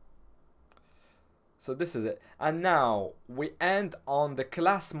 So this is it. And now we end on the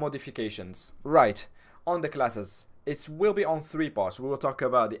class modifications. Right, on the classes. It will be on 3 parts. We will talk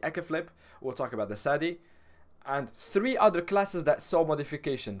about the Ekeflip, we'll talk about the Sadi, and 3 other classes that saw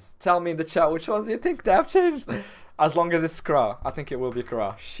modifications. Tell me in the chat which ones you think they have changed. As long as it's Kra. I think it will be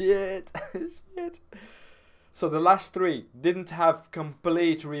Kra. Shit. Shit. So the last 3 didn't have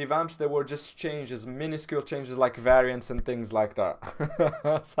complete revamps. They were just changes, minuscule changes like variants and things like that.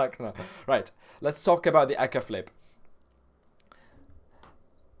 Right, let's talk about the Ekeflip.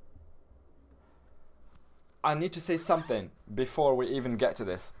 I need to say something before we even get to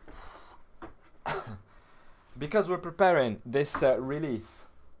this. Because we're preparing this release,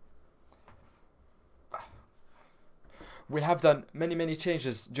 we have done many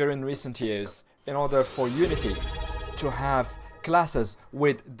changes during recent years in order for Unity to have classes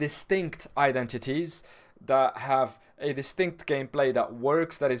with distinct identities that have a distinct gameplay that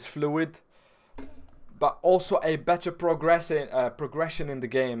works, that is fluid, but also a better progression in the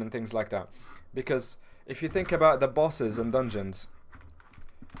game and things like that. Because if you think about the bosses and dungeons,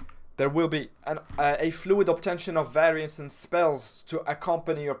 there will be a fluid obtention of variants and spells to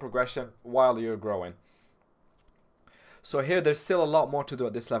accompany your progression while you're growing. So here there's still a lot more to do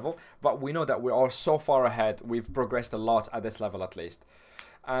at this level, but we know that we are so far ahead. We've progressed a lot at this level at least.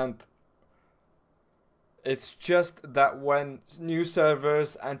 And it's just that when new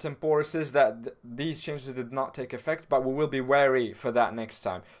servers and temporises, that these changes did not take effect, but we will be wary for that next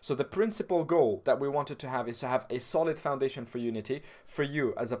time. So the principal goal that we wanted to have is to have a solid foundation for Unity, for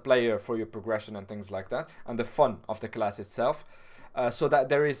you as a player, for your progression and things like that, and the fun of the class itself. So that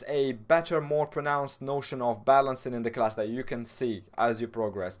there is a better, more pronounced notion of balancing in the class that you can see as you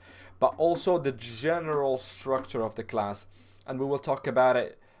progress. But also the general structure of the class. And we will talk about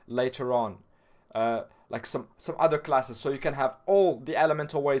it later on. Like some other classes. So you can have all the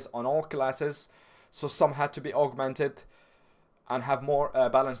elemental ways on all classes. So some had to be augmented and have more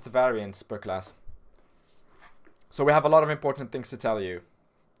balanced variants per class. So we have a lot of important things to tell you.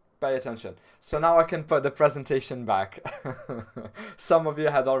 Pay attention. So now I can put the presentation back. Some of you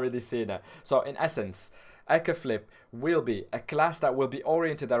had already seen it. So in essence, Ecaflip will be a class that will be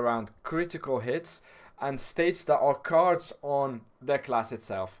oriented around critical hits and states that are cards on the class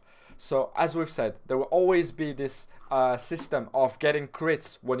itself. So as we've said, there will always be this system of getting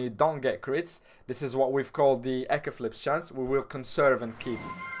crits when you don't get crits. This is what we've called the Ecaflip's chance. We will conserve and keep.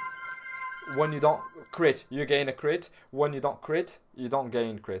 When you don't crit, you gain a crit. When you don't crit, you don't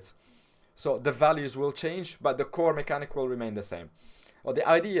gain crits. So the values will change, but the core mechanic will remain the same. Well, the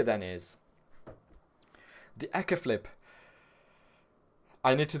idea then is the Ecaflip.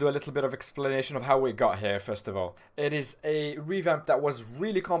 I need to do a little bit of explanation of how we got here, first of all. It is a revamp that was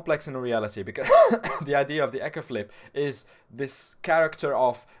really complex in reality, because the idea of the Ecaflip is this character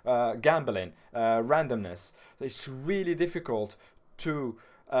of gambling, randomness. It's really difficult to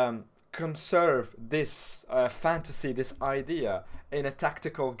conserve this fantasy, this idea, in a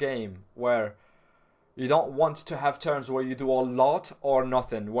tactical game where you don't want to have turns where you do a lot or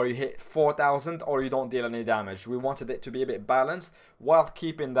nothing, where you hit 4,000 or you don't deal any damage. We wanted it to be a bit balanced while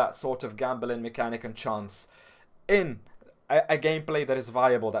keeping that sort of gambling mechanic and chance in a gameplay that is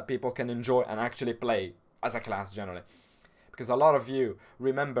viable, that people can enjoy and actually play as a class generally. Because a lot of you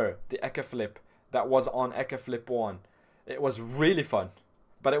remember the Ecaflip that was on Ecaflip 1. It was really fun,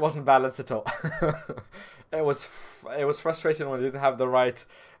 but it wasn't balanced at all. It was frustrating when it didn't have the right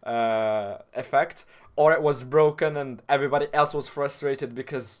effect, or it was broken and everybody else was frustrated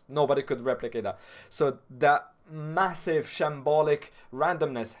because nobody could replicate that. So that massive shambolic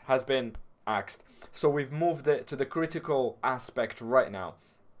randomness has been axed. So we've moved it to the critical aspect right now.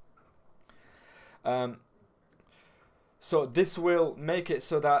 So this will make it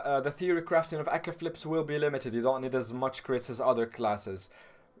so that the theory crafting of Ecaflips will be limited. You don't need as much crits as other classes.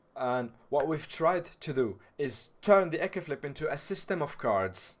 And what we've tried to do is turn the Ecaflip into a system of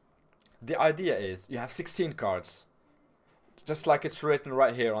cards. The idea is you have 16 cards, just like it's written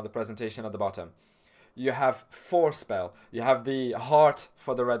right here on the presentation at the bottom. You have 4 spell. You have the heart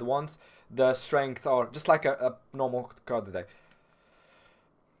for the red ones, the strength, or just like a normal card deck.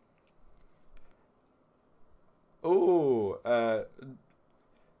 Ooh,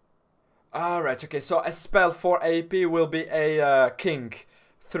 alright, okay, so a spell for AP will be a king.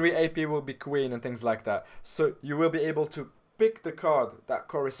 3 AP will be queen and things like that. So you will be able to pick the card that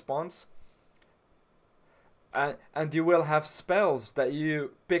corresponds. And you will have spells that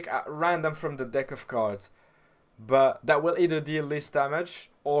you pick at random from the deck of cards. But that will either deal least damage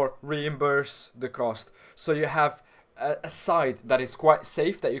or reimburse the cost. So you have a side that is quite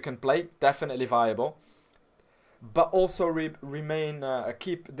safe that you can play, definitely viable. But also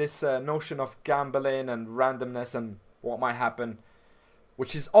keep this notion of gambling and randomness and what might happen,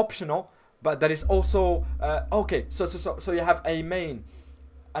 which is optional, but that is also okay. So you have a main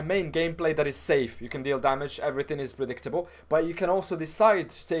gameplay that is safe. You can deal damage, everything is predictable, but you can also decide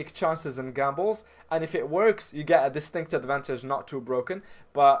to take chances and gambles, and if it works, you get a distinct advantage, not too broken,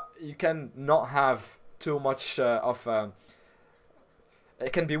 but you can not have too much it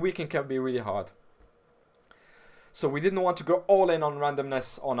can be weak and can be really hard. So we didn't want to go all in on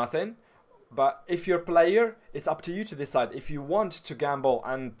randomness or nothing. But if you're a player, it's up to you to decide. If you want to gamble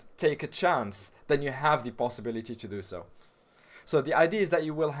and take a chance, then you have the possibility to do so. So the idea is that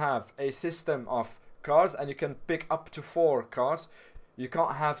you will have a system of cards and you can pick up to 4 cards. You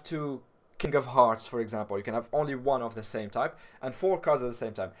can't have 2 King of Hearts, for example. You can have only 1 of the same type and 4 cards at the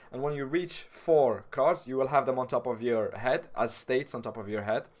same time. And when you reach 4 cards, you will have them on top of your head, as states on top of your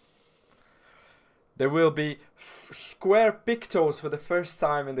head. There will be square pictos for the first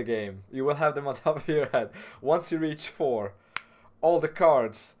time in the game. You will have them on top of your head. Once you reach 4, all the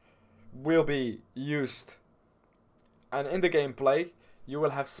cards will be used. And in the gameplay, you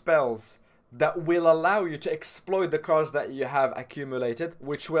will have spells that will allow you to exploit the cards that you have accumulated,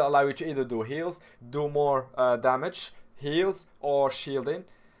 which will allow you to either do heals, do more damage, heals, or shielding.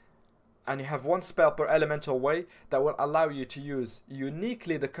 And you have 1 spell per elemental way that will allow you to use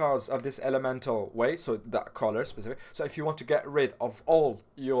uniquely the cards of this elemental way, so that color specific. So if you want to get rid of all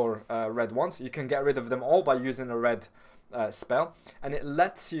your red ones, you can get rid of them all by using a red spell. And it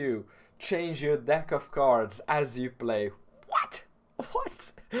lets you change your deck of cards as you play. What?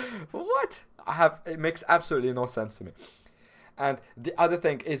 What? What? It makes absolutely no sense to me. And the other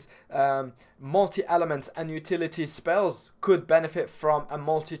thing is multi-elements and utility spells could benefit from a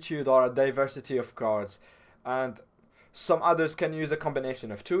multitude or a diversity of cards. And some others can use a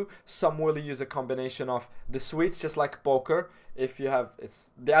combination of 2. Some will use a combination of the suites, just like poker. If you have,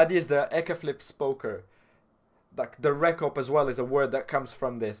 the idea is the Ecaflip's poker. Like the recop as well is a word that comes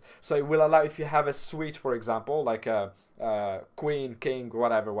from this. So it will allow, if you have a suite, for example, like a queen, king,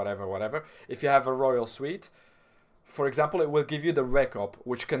 whatever. If you have a royal suite, For example, it will give you the Rec Up,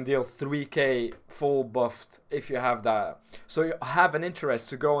 which can deal 3k full buffed if you have that. So you have an interest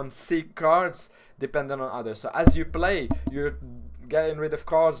to go and seek cards depending on others. So as you play, you're getting rid of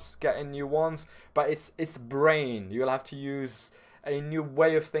cards, getting new ones, but it's brain. You'll have to use a new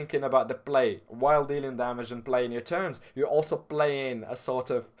way of thinking about the play while dealing damage and playing your turns. You're also playing a sort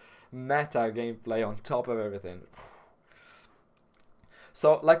of meta gameplay on top of everything.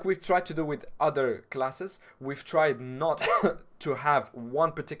 So, like we've tried to do with other classes, we've tried not to have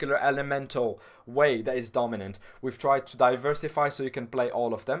one particular elemental way that is dominant. We've tried to diversify so you can play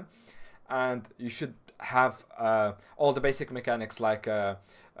all of them, and you should have all the basic mechanics like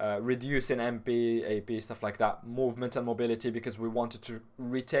reducing MP, AP, stuff like that, movement and mobility, because we wanted to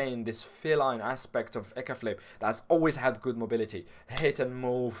retain this feline aspect of Eka Flip that's always had good mobility. Hit and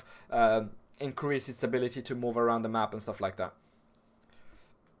move, increase its ability to move around the map and stuff like that.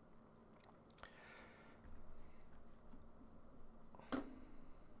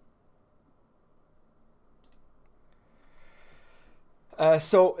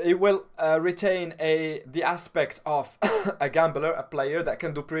 So it will retain the aspect of a gambler, a player that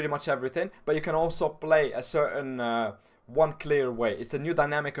can do pretty much everything, but you can also play a certain one clear way. It's a new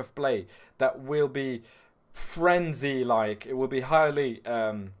dynamic of play that will be frenzy-like. It will be highly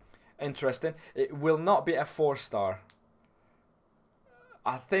interesting. It will not be a 4-star.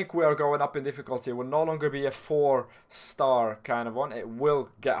 I think we are going up in difficulty. It will no longer be a 4-star kind of one. It will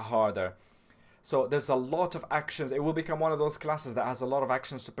get harder. So there's a lot of actions. It will become one of those classes that has a lot of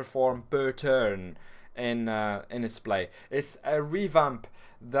actions to perform per turn in its play. It's a revamp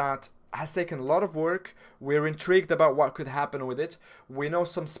that has taken a lot of work. We're intrigued about what could happen with it. We know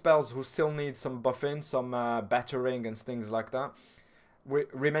some spells who still need some buffing, some battering and things like that.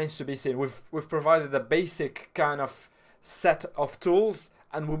 Remains to be seen. We've provided a basic kind of set of tools,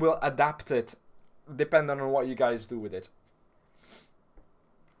 and we will adapt it depending on what you guys do with it.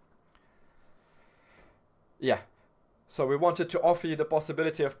 Yeah, so we wanted to offer you the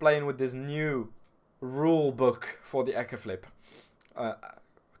possibility of playing with this new rule book for the Eka Flip.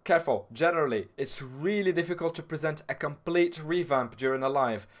 Careful, generally, it's really difficult to present a complete revamp during a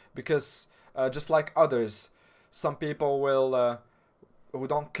live, because just like others, some people will who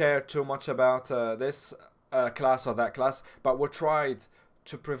don't care too much about this class or that class, but we tried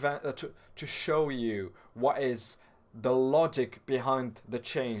to to show you what is the logic behind the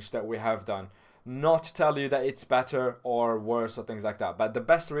change that we have done. Not tell you that it's better or worse or things like that, but the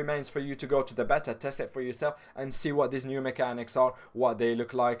best remains for you to go to the beta, test it for yourself, and see what these new mechanics are, what they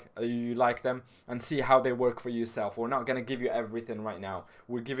look like, you like them, and see how they work for yourself. We're not going to give you everything right now.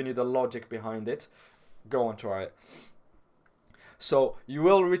 We're giving you the logic behind it. Go and try it. So you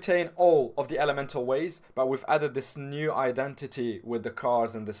will retain all of the elemental ways, but we've added this new identity with the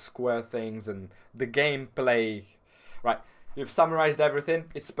cards and the square things and the gameplay. Right. You've summarized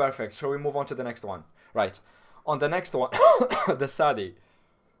everything. It's perfect. Shall we move on to the next one? Right. On the next one, the Sadi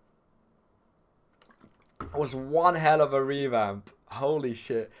was one hell of a revamp. Holy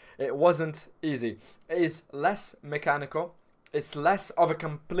shit. It wasn't easy. It is less mechanical. It's less of a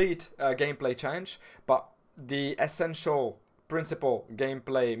complete gameplay change, but the essential principal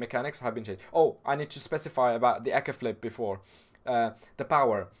gameplay mechanics have been changed. Oh, I need to specify about the Eka Flip before. The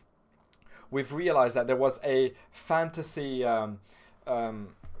power. We've realized that there was a fantasy the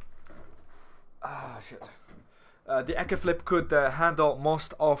Eka Flip could handle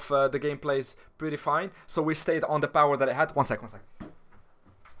most of the gameplays pretty fine, so we stayed on the power that it had. One sec.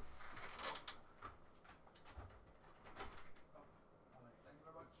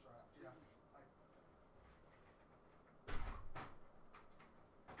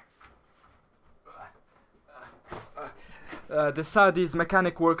 The Sadi's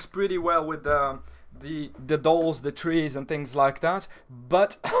mechanic works pretty well with the dolls, the trees and things like that,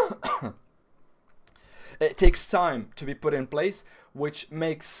 but it takes time to be put in place, which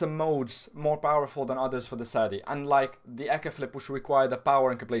makes some modes more powerful than others for the Sadi, unlike the Eka Flip, which require the power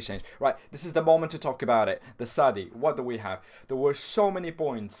and complete change. Right, this is the moment to talk about it. The Sadi, what do we have? There were so many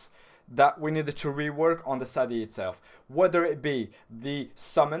points that we needed to rework on the Sadi itself, whether it be the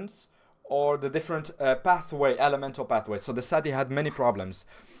summons or the different elemental pathways. So the Sadi had many problems.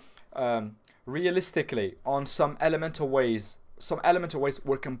 Realistically, on some elemental ways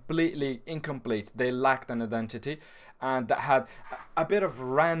were completely incomplete. They lacked an identity, and that had a bit of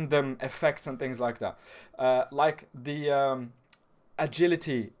random effects and things like that. Like the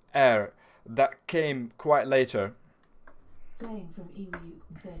agility air that came quite later. Playing from EU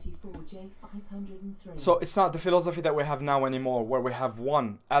 34J503. So it's not the philosophy that we have now anymore, where we have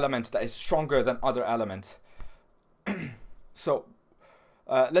one element that is stronger than other elements. So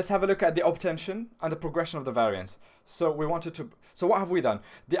let's have a look at the obtention and the progression of the variance. So we wanted to. So what have we done?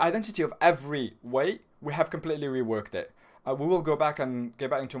 The identity of every way, we have completely reworked it. We will go back and get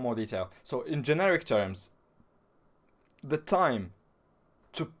back into more detail. So in generic terms, the time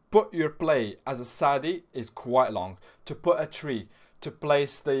to put your play as a SADI is quite long. To put a tree, to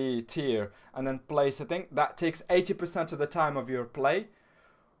place the tier, and then place a thing, that takes 80% of the time of your play,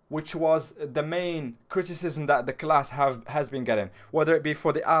 which was the main criticism that the class has been getting. Whether it be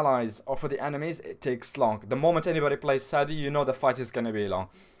for the allies or for the enemies, it takes long. The moment anybody plays SADI, you know the fight is going to be long.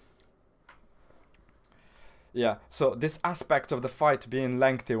 Yeah, so this aspect of the fight being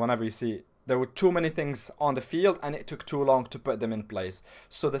lengthy, whenever you see there were too many things on the field and it took too long to put them in place.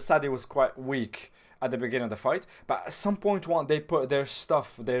 So the SADI was quite weak at the beginning of the fight, but at some point when they put their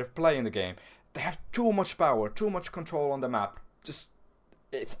stuff, their play in the game, they have too much power, too much control on the map. Just,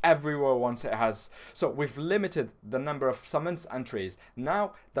 it's everywhere once it has. So we've limited the number of summons and trees.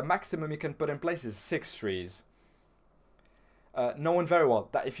 Now the maximum you can put in place is 6 trees. Knowing very well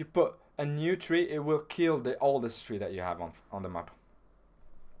that if you put a new tree, it will kill the oldest tree that you have on the map.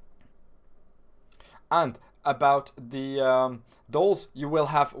 And about the dolls, you will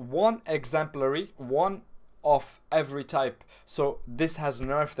have one exemplary, one of every type. So this has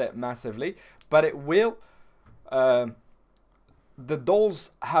nerfed it massively, but it will. The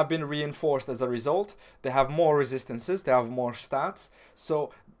dolls have been reinforced as a result. They have more resistances, they have more stats,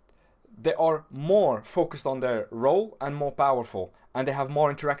 so they are more focused on their role and more powerful, and they have more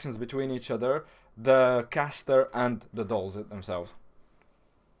interactions between each other, the caster and the dolls themselves.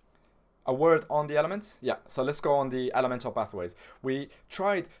 A word on the elements? Yeah, so let's go on the elemental pathways. We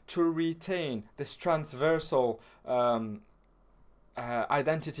tried to retain this transversal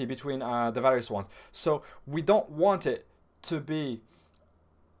identity between the various ones. So we don't want it to be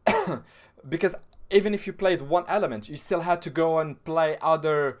because even if you played one element, you still had to go and play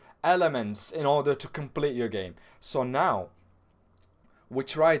other elements in order to complete your game. So now we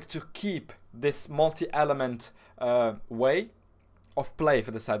tried to keep this multi-element way of play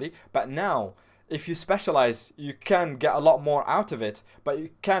for the SADI, but now if you specialize, you can get a lot more out of it, but you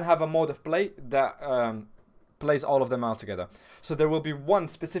can have a mode of play that plays all of them out together. So there will be one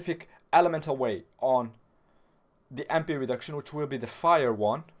specific elemental way on the MP reduction, which will be the fire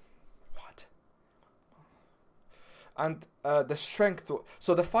one. What? And the strength.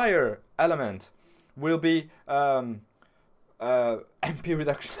 So the fire element will be MP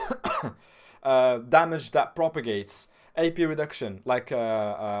reduction, damage that propagates. AP reduction, like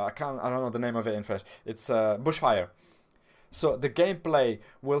I don't know the name of it in French. It's bushfire. So the gameplay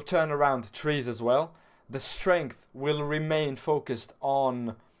will turn around trees as well. The strength will remain focused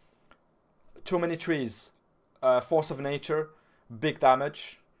on too many trees, force of nature, big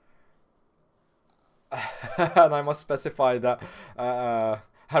damage. And I must specify that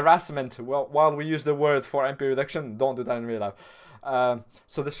harassment. Well, while we use the word for MP reduction, don't do that in real life.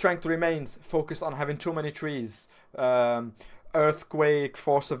 So the strength remains focused on having too many trees, earthquake,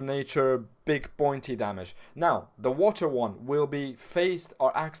 force of nature, big pointy damage. Now the water one will be phased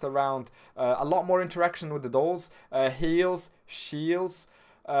or axed around a lot more interaction with the dolls, heals, shields.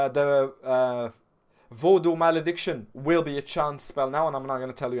 The voodoo malediction will be a chance spell now, and I'm not going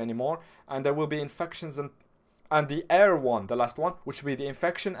to tell you anymore. And there will be infections and the air one, the last one, which will be the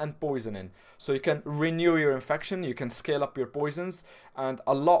infection and poisoning. So you can renew your infection, you can scale up your poisons, and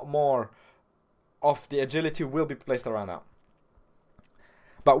a lot more of the agility will be placed around that.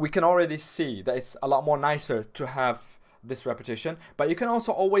 But we can already see that it's a lot more nicer to have this repetition. But you can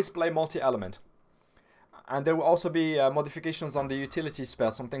also always play multi-element. And there will also be modifications on the utility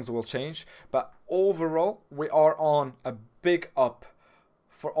spell. Some things will change. But overall, we are on a big up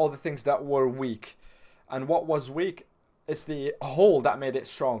for all the things that were weak. And what was weak, it's the whole that made it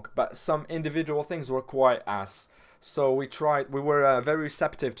strong. But some individual things were quite ass. So we were very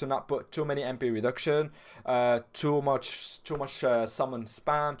receptive to not put too many MP reduction, too much summon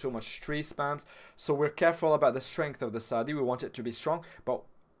spam, too much tree spams. So we're careful about the strength of the SADI. We want it to be strong, but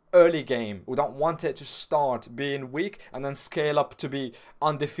early game, we don't want it to start being weak and then scale up to be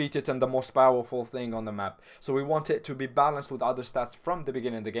undefeated and the most powerful thing on the map. So we want it to be balanced with other stats from the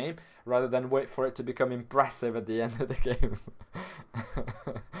beginning of the game, rather than wait for it to become impressive at the end of the game.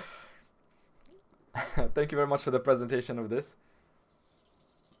 Thank you very much for the presentation of this.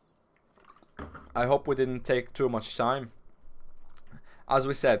 I hope we didn't take too much time. As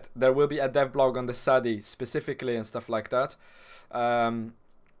we said, there will be a dev blog on the SADI specifically and stuff like that.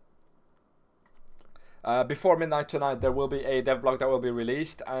 Before midnight tonight, there will be a devlog that will be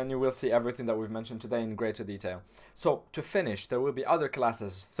released, and you will see everything that we've mentioned today in greater detail. So to finish, there will be other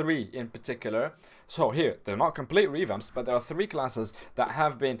classes, 3 in particular. So here, they're not complete revamps, but there are 3 classes that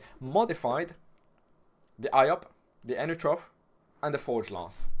have been modified: the IOP, the Enutroph, and the Forge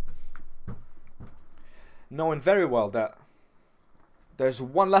Lance. Knowing very well that there's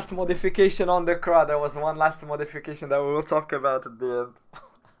one last modification on the CRA. There was one last modification that we will talk about at the end.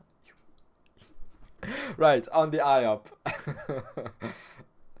 Right, on the IOP.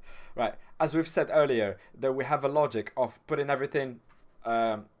 Right, as we've said earlier, that we have a logic of putting everything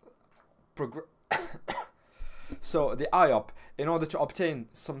so the IOP, in order to obtain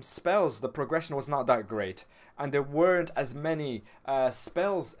some spells, the progression was not that great, and there weren't as many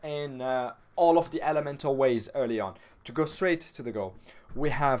spells in all of the elemental ways early on. To go straight to the goal,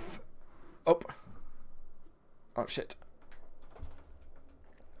 we have oh shit.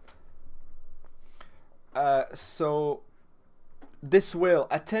 So this will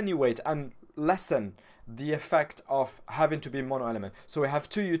attenuate and lessen the effect of having to be mono element. So we have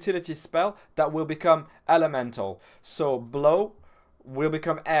 2 utility spell that will become elemental. So blow will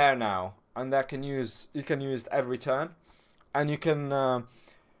become air now, and that you can use every turn, and you can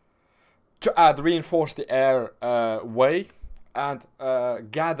to add reinforce the air way, and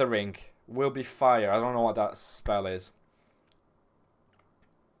gathering will be fire. I don't know what that spell is.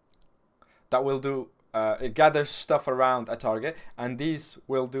 That will do. It gathers stuff around a target, and these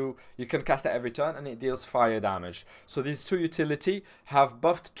will do, you can cast it every turn and it deals fire damage. So these 2 utility have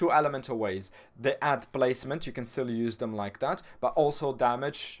buffed 2 elemental ways. They add placement, you can still use them like that, but also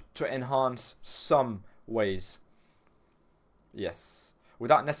damage to enhance some ways. Yes,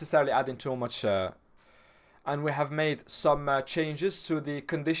 without necessarily adding too much. And we have made some changes to the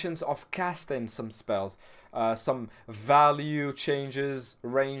conditions of casting some spells. Some value changes,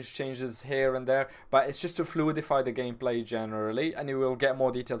 range changes here and there, but it's just to fluidify the gameplay generally, and you will get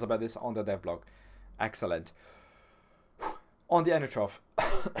more details about this on the devlog. Excellent. On the Enutroph,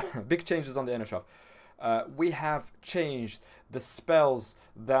 big changes on the Enutroph. We have changed the spells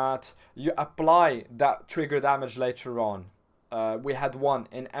that you apply that trigger damage later on. We had 1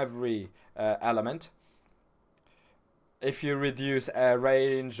 in every element. If you reduce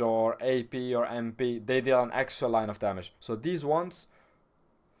range or AP or MP, they deal an extra line of damage. So these ones,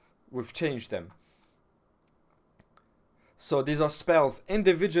 we've changed them. So these are spells.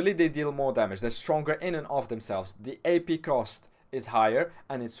 Individually, they deal more damage. They're stronger in and of themselves. The AP cost is higher,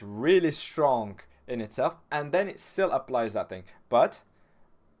 and it's really strong in itself. And then it still applies that thing. But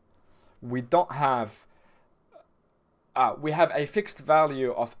we don't have... we have a fixed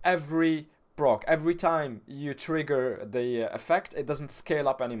value of every proc. Every time you trigger the effect, it doesn't scale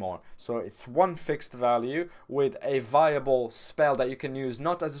up anymore. So it's 1 fixed value with a viable spell that you can use,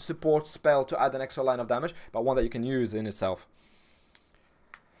 not as a support spell to add an extra line of damage, but one that you can use in itself.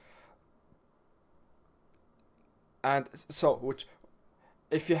 And so,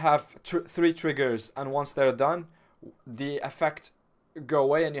 if you have 3 triggers, and once they're done, the effect go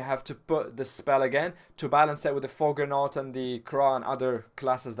away, and you have to put the spell again to balance it with the Foggernaut and the Kra and other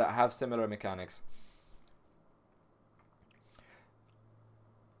classes that have similar mechanics.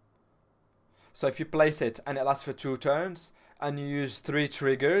 So if you place it and it lasts for 2 turns, and you use 3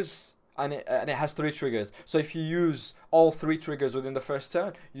 triggers, and it has 3 triggers. So if you use all 3 triggers within the first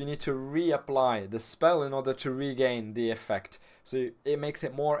turn, you need to reapply the spell in order to regain the effect. So it makes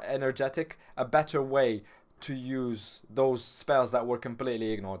it more energetic, a better way to use those spells that were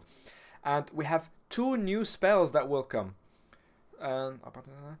completely ignored. And we have 2 new spells that will come. I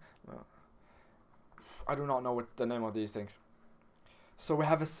do not know what the name of these things. So we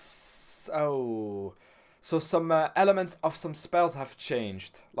have so some elements of some spells have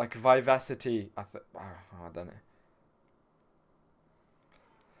changed, like Vivacity. I don't know.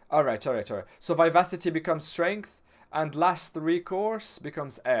 Alright. So Vivacity becomes Strength, and Last Recourse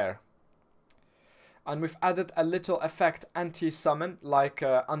becomes Air. And we've added a little effect anti-summon, like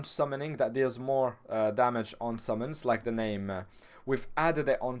unsummoning, that deals more damage on summons, like the name. We've added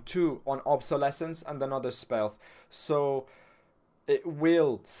it on 2 on Obsolescence and another spell. So it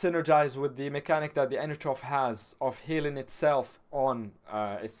will synergize with the mechanic that the Enutroph has of healing itself on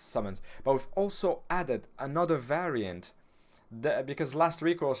its summons. But we've also added another variant, because Last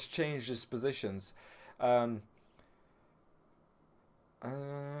Recourse changes positions.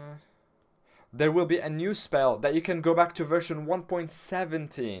 There will be a new spell that you can go back to version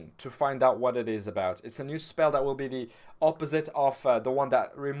 1.17 to find out what it is about. It's a new spell that will be the opposite of the one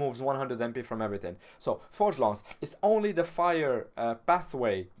that removes 100 MP from everything. So, Forge Lance is only the fire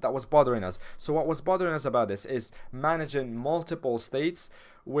pathway that was bothering us. So what was bothering us about this is managing multiple states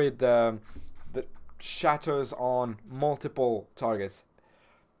with shatters on multiple targets.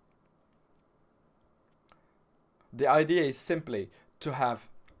 The idea is simply to have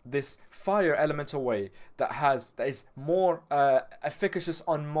this fire elemental way that is more efficacious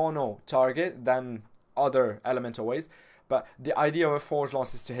on mono target than other elemental ways, but the idea of a forge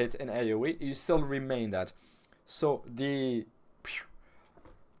lance is to hit in AoE. You still remain that. So they've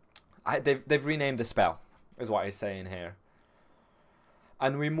renamed the spell, is what he's saying here.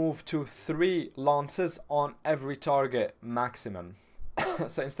 And we move to 3 lances on every target maximum.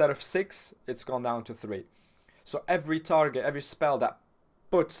 So instead of 6, it's gone down to 3. So every target, every spell that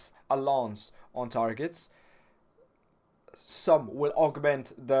puts a lance on targets, some will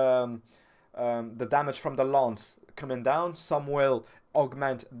augment the damage from the lance coming down, some will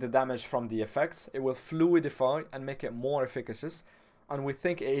augment the damage from the effects. It will fluidify and make it more efficacious, and we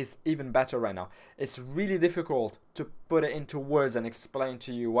think it is even better right now. It's really difficult to put it into words and explain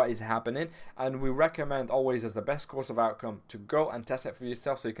to you what is happening, and we recommend always as the best course of outcome to go and test it for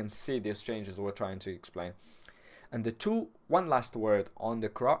yourself so you can see these changes we're trying to explain. And one last word on the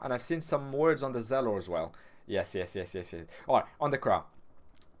Cra, and I've seen some words on the Zelor as well. Yes. Alright, on the Cra,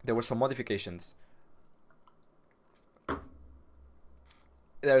 there were some modifications.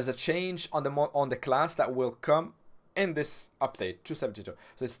 There's a change on the class that will come in this update, 272.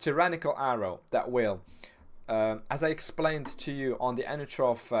 So it's Tyrannical Arrow that will, as I explained to you on the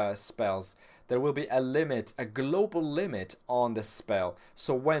Anutroph spells, there will be a limit, a global limit on the spell.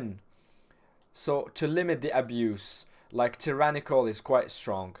 So to limit the abuse, like Tyrannical is quite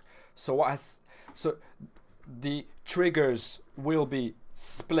strong. So the triggers will be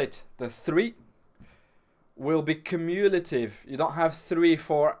split. The 3 will be cumulative. You don't have 3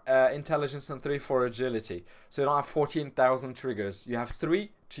 for intelligence and 3 for agility. So you don't have 14,000 triggers. You have 3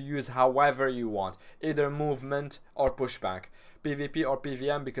 to use however you want, either movement or pushback, PvP or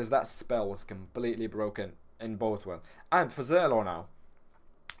PvM, because that spell was completely broken in both worlds. And for Zelor now,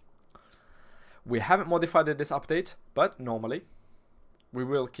 we haven't modified it this update, but normally we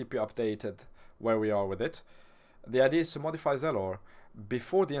will keep you updated where we are with it. The idea is to modify Zelor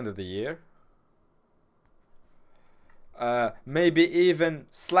before the end of the year. Maybe even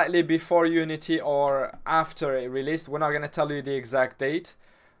slightly before Unity or after it released. We're not going to tell you the exact date.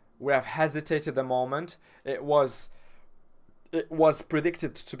 We have hesitated at the moment. It was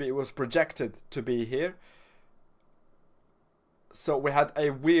projected to be here. So we had a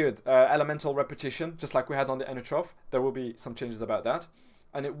weird elemental repetition, just like we had on the Anutroph. There will be some changes about that.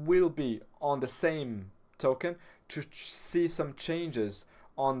 And it will be on the same token to see some changes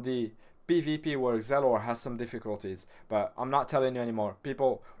on the PvP where Zelor has some difficulties. But I'm not telling you anymore.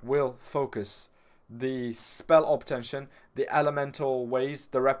 People will focus the spell obtention, the elemental ways,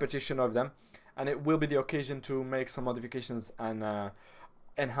 the repetition of them. And it will be the occasion to make some modifications and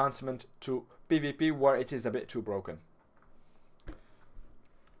enhancement to PvP where it is a bit too broken.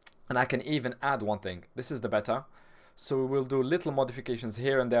 And I can even add one thing. This is the beta. So we will do little modifications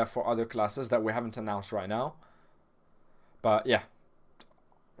here and there for other classes that we haven't announced right now. But yeah,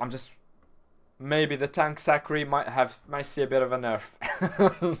 maybe the tank Sakri might see a bit of a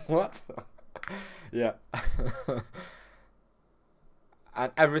nerf. What? Yeah.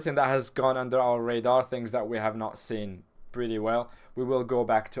 And everything that has gone under our radar, things that we have not seen pretty well, we will go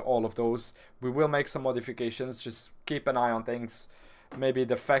back to all of those. We will make some modifications. Just keep an eye on things. Maybe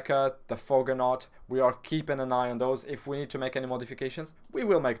the Feka, the Fogonaut, we are keeping an eye on those. If we need to make any modifications, we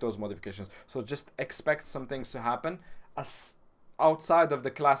will make those modifications. So just expect some things to happen outside of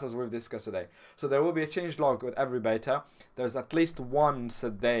the classes we've discussed today. So there will be a change log with every beta. There's at least once a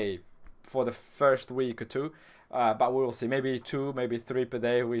day for the first week or 2. But we will see. Maybe 2, maybe 3 per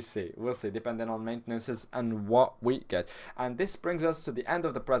day. We'll see, depending on maintenances and what we get. And this brings us to the end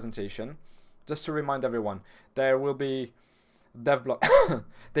of the presentation. Just to remind everyone, there will be devblock.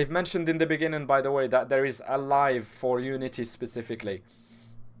 They've mentioned in the beginning, by the way, that there is a live for Unity specifically.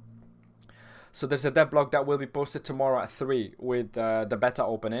 So there's a devblog that will be posted tomorrow at 3 with the beta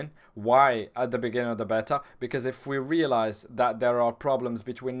opening. Why at the beginning of the beta? Because if we realize that there are problems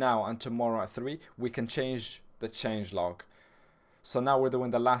between now and tomorrow at 3, we can change the changelog. So now we're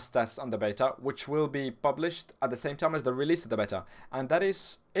doing the last test on the beta, which will be published at the same time as the release of the beta. And that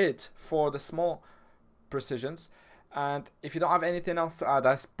is it for the small precisions. And if you don't have anything else to add,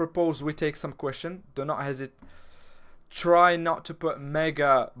 I propose we take some question. Do not hesitate. Try not to put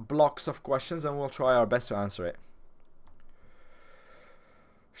mega blocks of questions, and we'll try our best to answer it.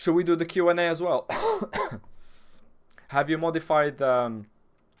 Should we do the Q&A as well? Have you modified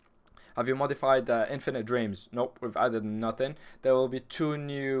Infinite Dreams? Nope, we've added nothing. There will be 2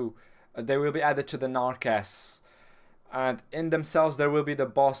 new. They will be added to the Narcas and in themselves there will be the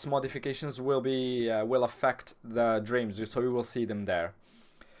boss modifications will affect the dreams, so we will see them there.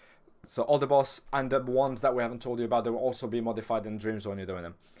 So all the boss and the ones that we haven't told you about, they will also be modified in dreams when you're doing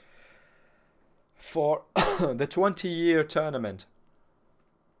them. For the 20-year tournament,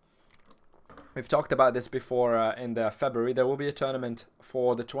 we've talked about this before. In the February there will be a tournament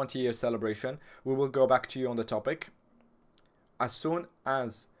for the 20-year celebration. We will go back to you on the topic as soon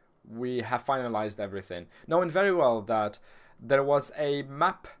as we have finalized everything, knowing very well that there was a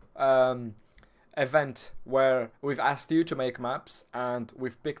map event where we've asked you to make maps, and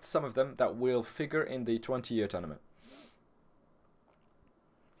we've picked some of them that will figure in the 20-year tournament.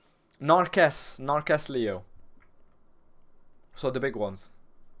 Narkes Leo. So the big ones.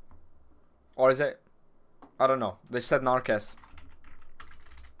 Or is it? I don't know. They said Narkes.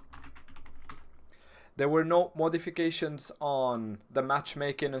 There were no modifications on the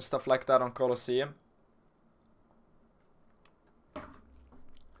matchmaking and stuff like that on Colosseum.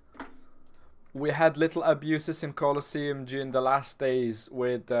 We had little abuses in Colosseum during the last days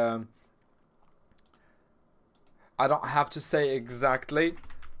with... I don't have to say exactly.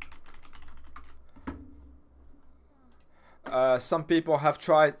 Some people have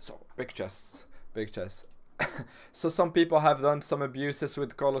tried... So, big chests. Big chests. So some people have done some abuses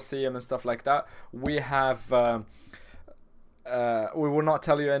with Colosseum and stuff like that. We have... we will not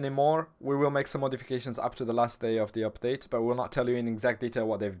tell you anymore. We will make some modifications up to the last day of the update, but we will not tell you in exact detail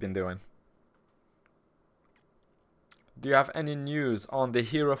what they've been doing. Do you have any news on the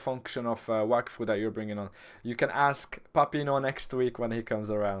hero function of Wakfu that you're bringing on? You can ask Papino next week when he comes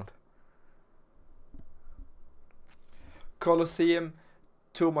around. Colosseum,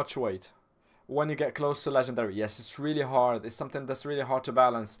 too much weight. When you get close to Legendary, yes, it's really hard. It's something that's really hard to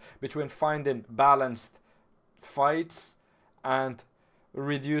balance between finding balanced fights and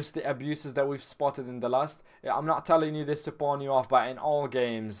reduce the abuses that we've spotted in the last. I'm not telling you this to pawn you off, but in all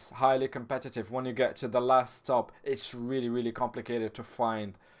games, highly competitive, when you get to the last stop, it's really, really complicated to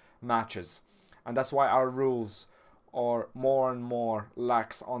find matches. And that's why our rules are more and more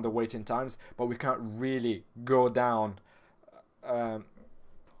lax on the waiting times, but we can't really go down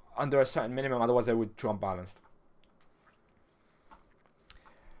under a certain minimum, otherwise they would be too unbalanced.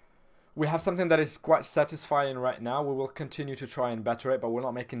 We have something that is quite satisfying right now. We will continue to try and better it, but we're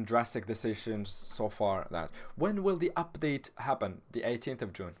not making drastic decisions so far. When will the update happen? The 18th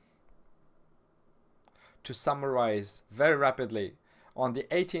of June. To summarize very rapidly, on the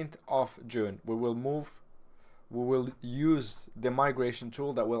 18th of June, we will use the migration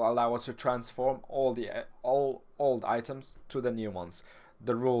tool that will allow us to transform all old items to the new ones.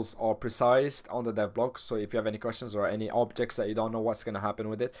 The rules are precise on the dev blog, so if you have any questions or any objects that you don't know what's going to happen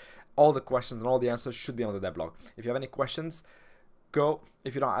with it, all the questions and all the answers should be on the dev blog. If you have any questions, go.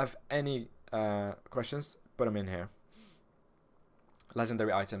 If you don't have any questions, put them in here.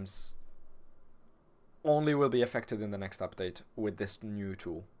 Legendary items only will be affected in the next update with this new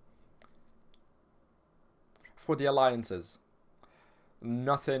tool. For the alliances,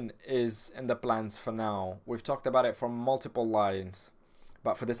 nothing is in the plans for now. We've talked about it from multiple lines.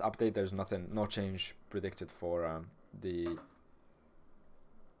 But for this update, there's nothing, no change predicted for the...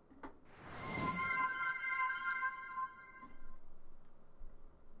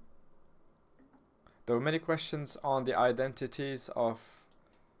 There were many questions on the identities of...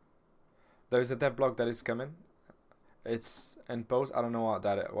 There is a dev blog that is coming. It's in post. I don't know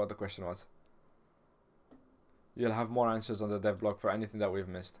what the question was. You'll have more answers on the dev blog for anything that we've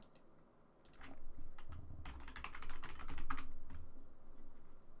missed.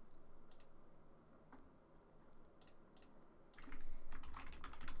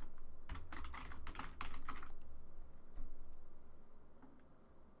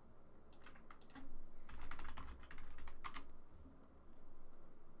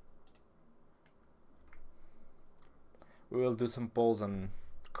 We will do some polls and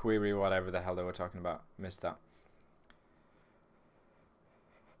query whatever the hell they were talking about. Missed that.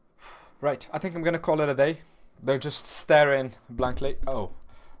 Right, I think I'm gonna call it a day. They're just staring blankly. Oh,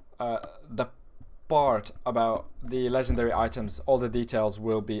 the part about the legendary items, all the details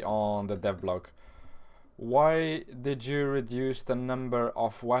will be on the dev blog. Why did you reduce the number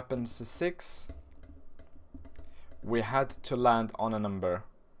of weapons to 6? We had to land on a number.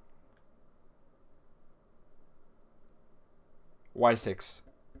 Why 6?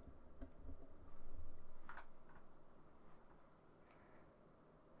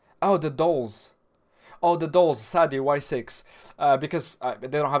 Oh, the dolls. Oh, the dolls. Sadly, why 6? Because they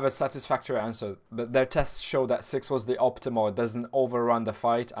don't have a satisfactory answer. But their tests show that 6 was the optimal. It doesn't overrun the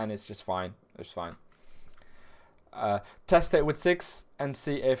fight, and it's just fine. It's fine. Test it with 6 and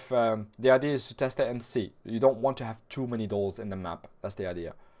see if the idea is to test it and see. You don't want to have too many dolls in the map. That's the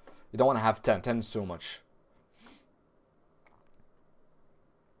idea. You don't want to have 10. 10 is too much.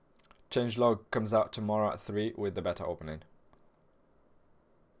 Changelog comes out tomorrow at 3 with the beta opening.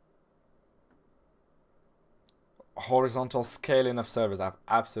 Horizontal scaling of servers. I have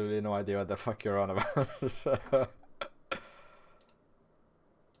absolutely no idea what the fuck you're on about.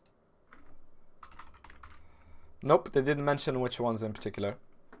 Nope, they didn't mention which ones in particular.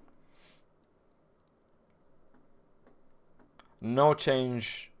 No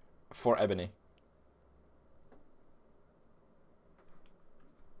change for Ebony.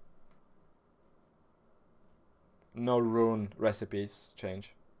 No rune recipes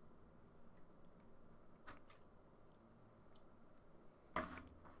change.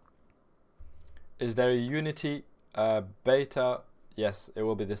 Is there a Unity beta? Yes, it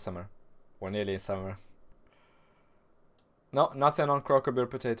will be this summer. We're nearly in summer. No, nothing on Crocobir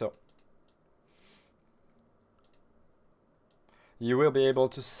Potato. You will be able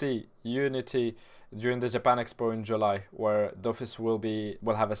to see Unity during the Japan Expo in July, where Dofus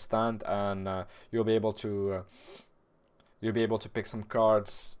will have a stand, and you'll be able to pick some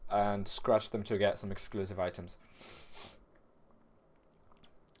cards and scratch them to get some exclusive items.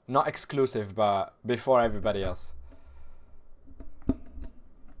 Not exclusive, but before everybody else.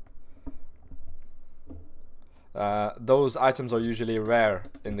 Those items are usually rare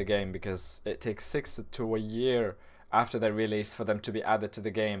in the game because it takes 6 to a year after they're released for them to be added to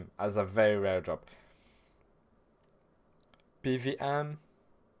the game as a very rare drop. PVM,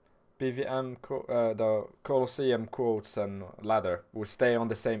 the Colosseum quotes and ladder will stay on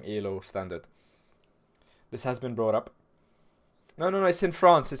the same ELO standard. This has been brought up. No, it's in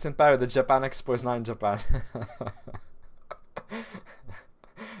France, it's in Paris. The Japan Expo is not in Japan.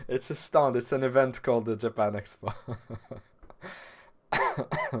 It's a stand, it's an event called the Japan Expo.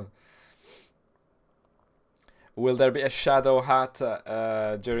 Will there be a shadow hat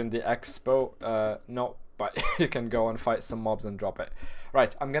during the expo? No, but you can go and fight some mobs and drop it.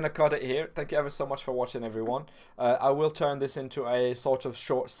 Right, I'm gonna cut it here. Thank you ever so much for watching, everyone. I will turn this into a sort of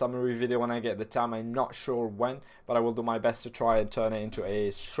short summary video when I get the time. I'm not sure when, but I will do my best to try and turn it into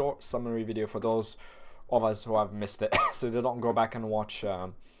a short summary video for those of us who have missed it, so they don't go back and watch.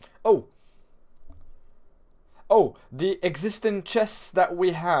 Oh, the existing chests that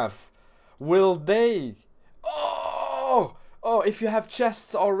we have, will they? Oh, if you have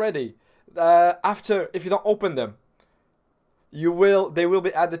chests already, if you don't open them, they will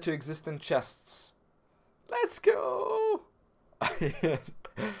be added to existing chests. Let's go. I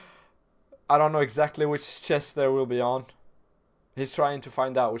don't know exactly which chest there will be on. He's trying to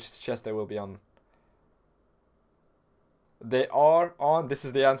find out which chest they will be on. They are on. This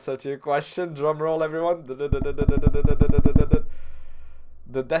is the answer to your question. Drum roll, everyone. The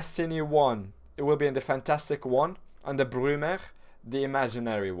Destiny 1. It will be in the Fantastic 1. And the Brumer, the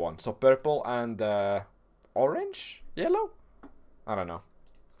Imaginary 1. So purple and orange? Yellow? I don't know.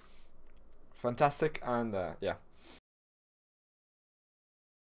 Fantastic and yeah.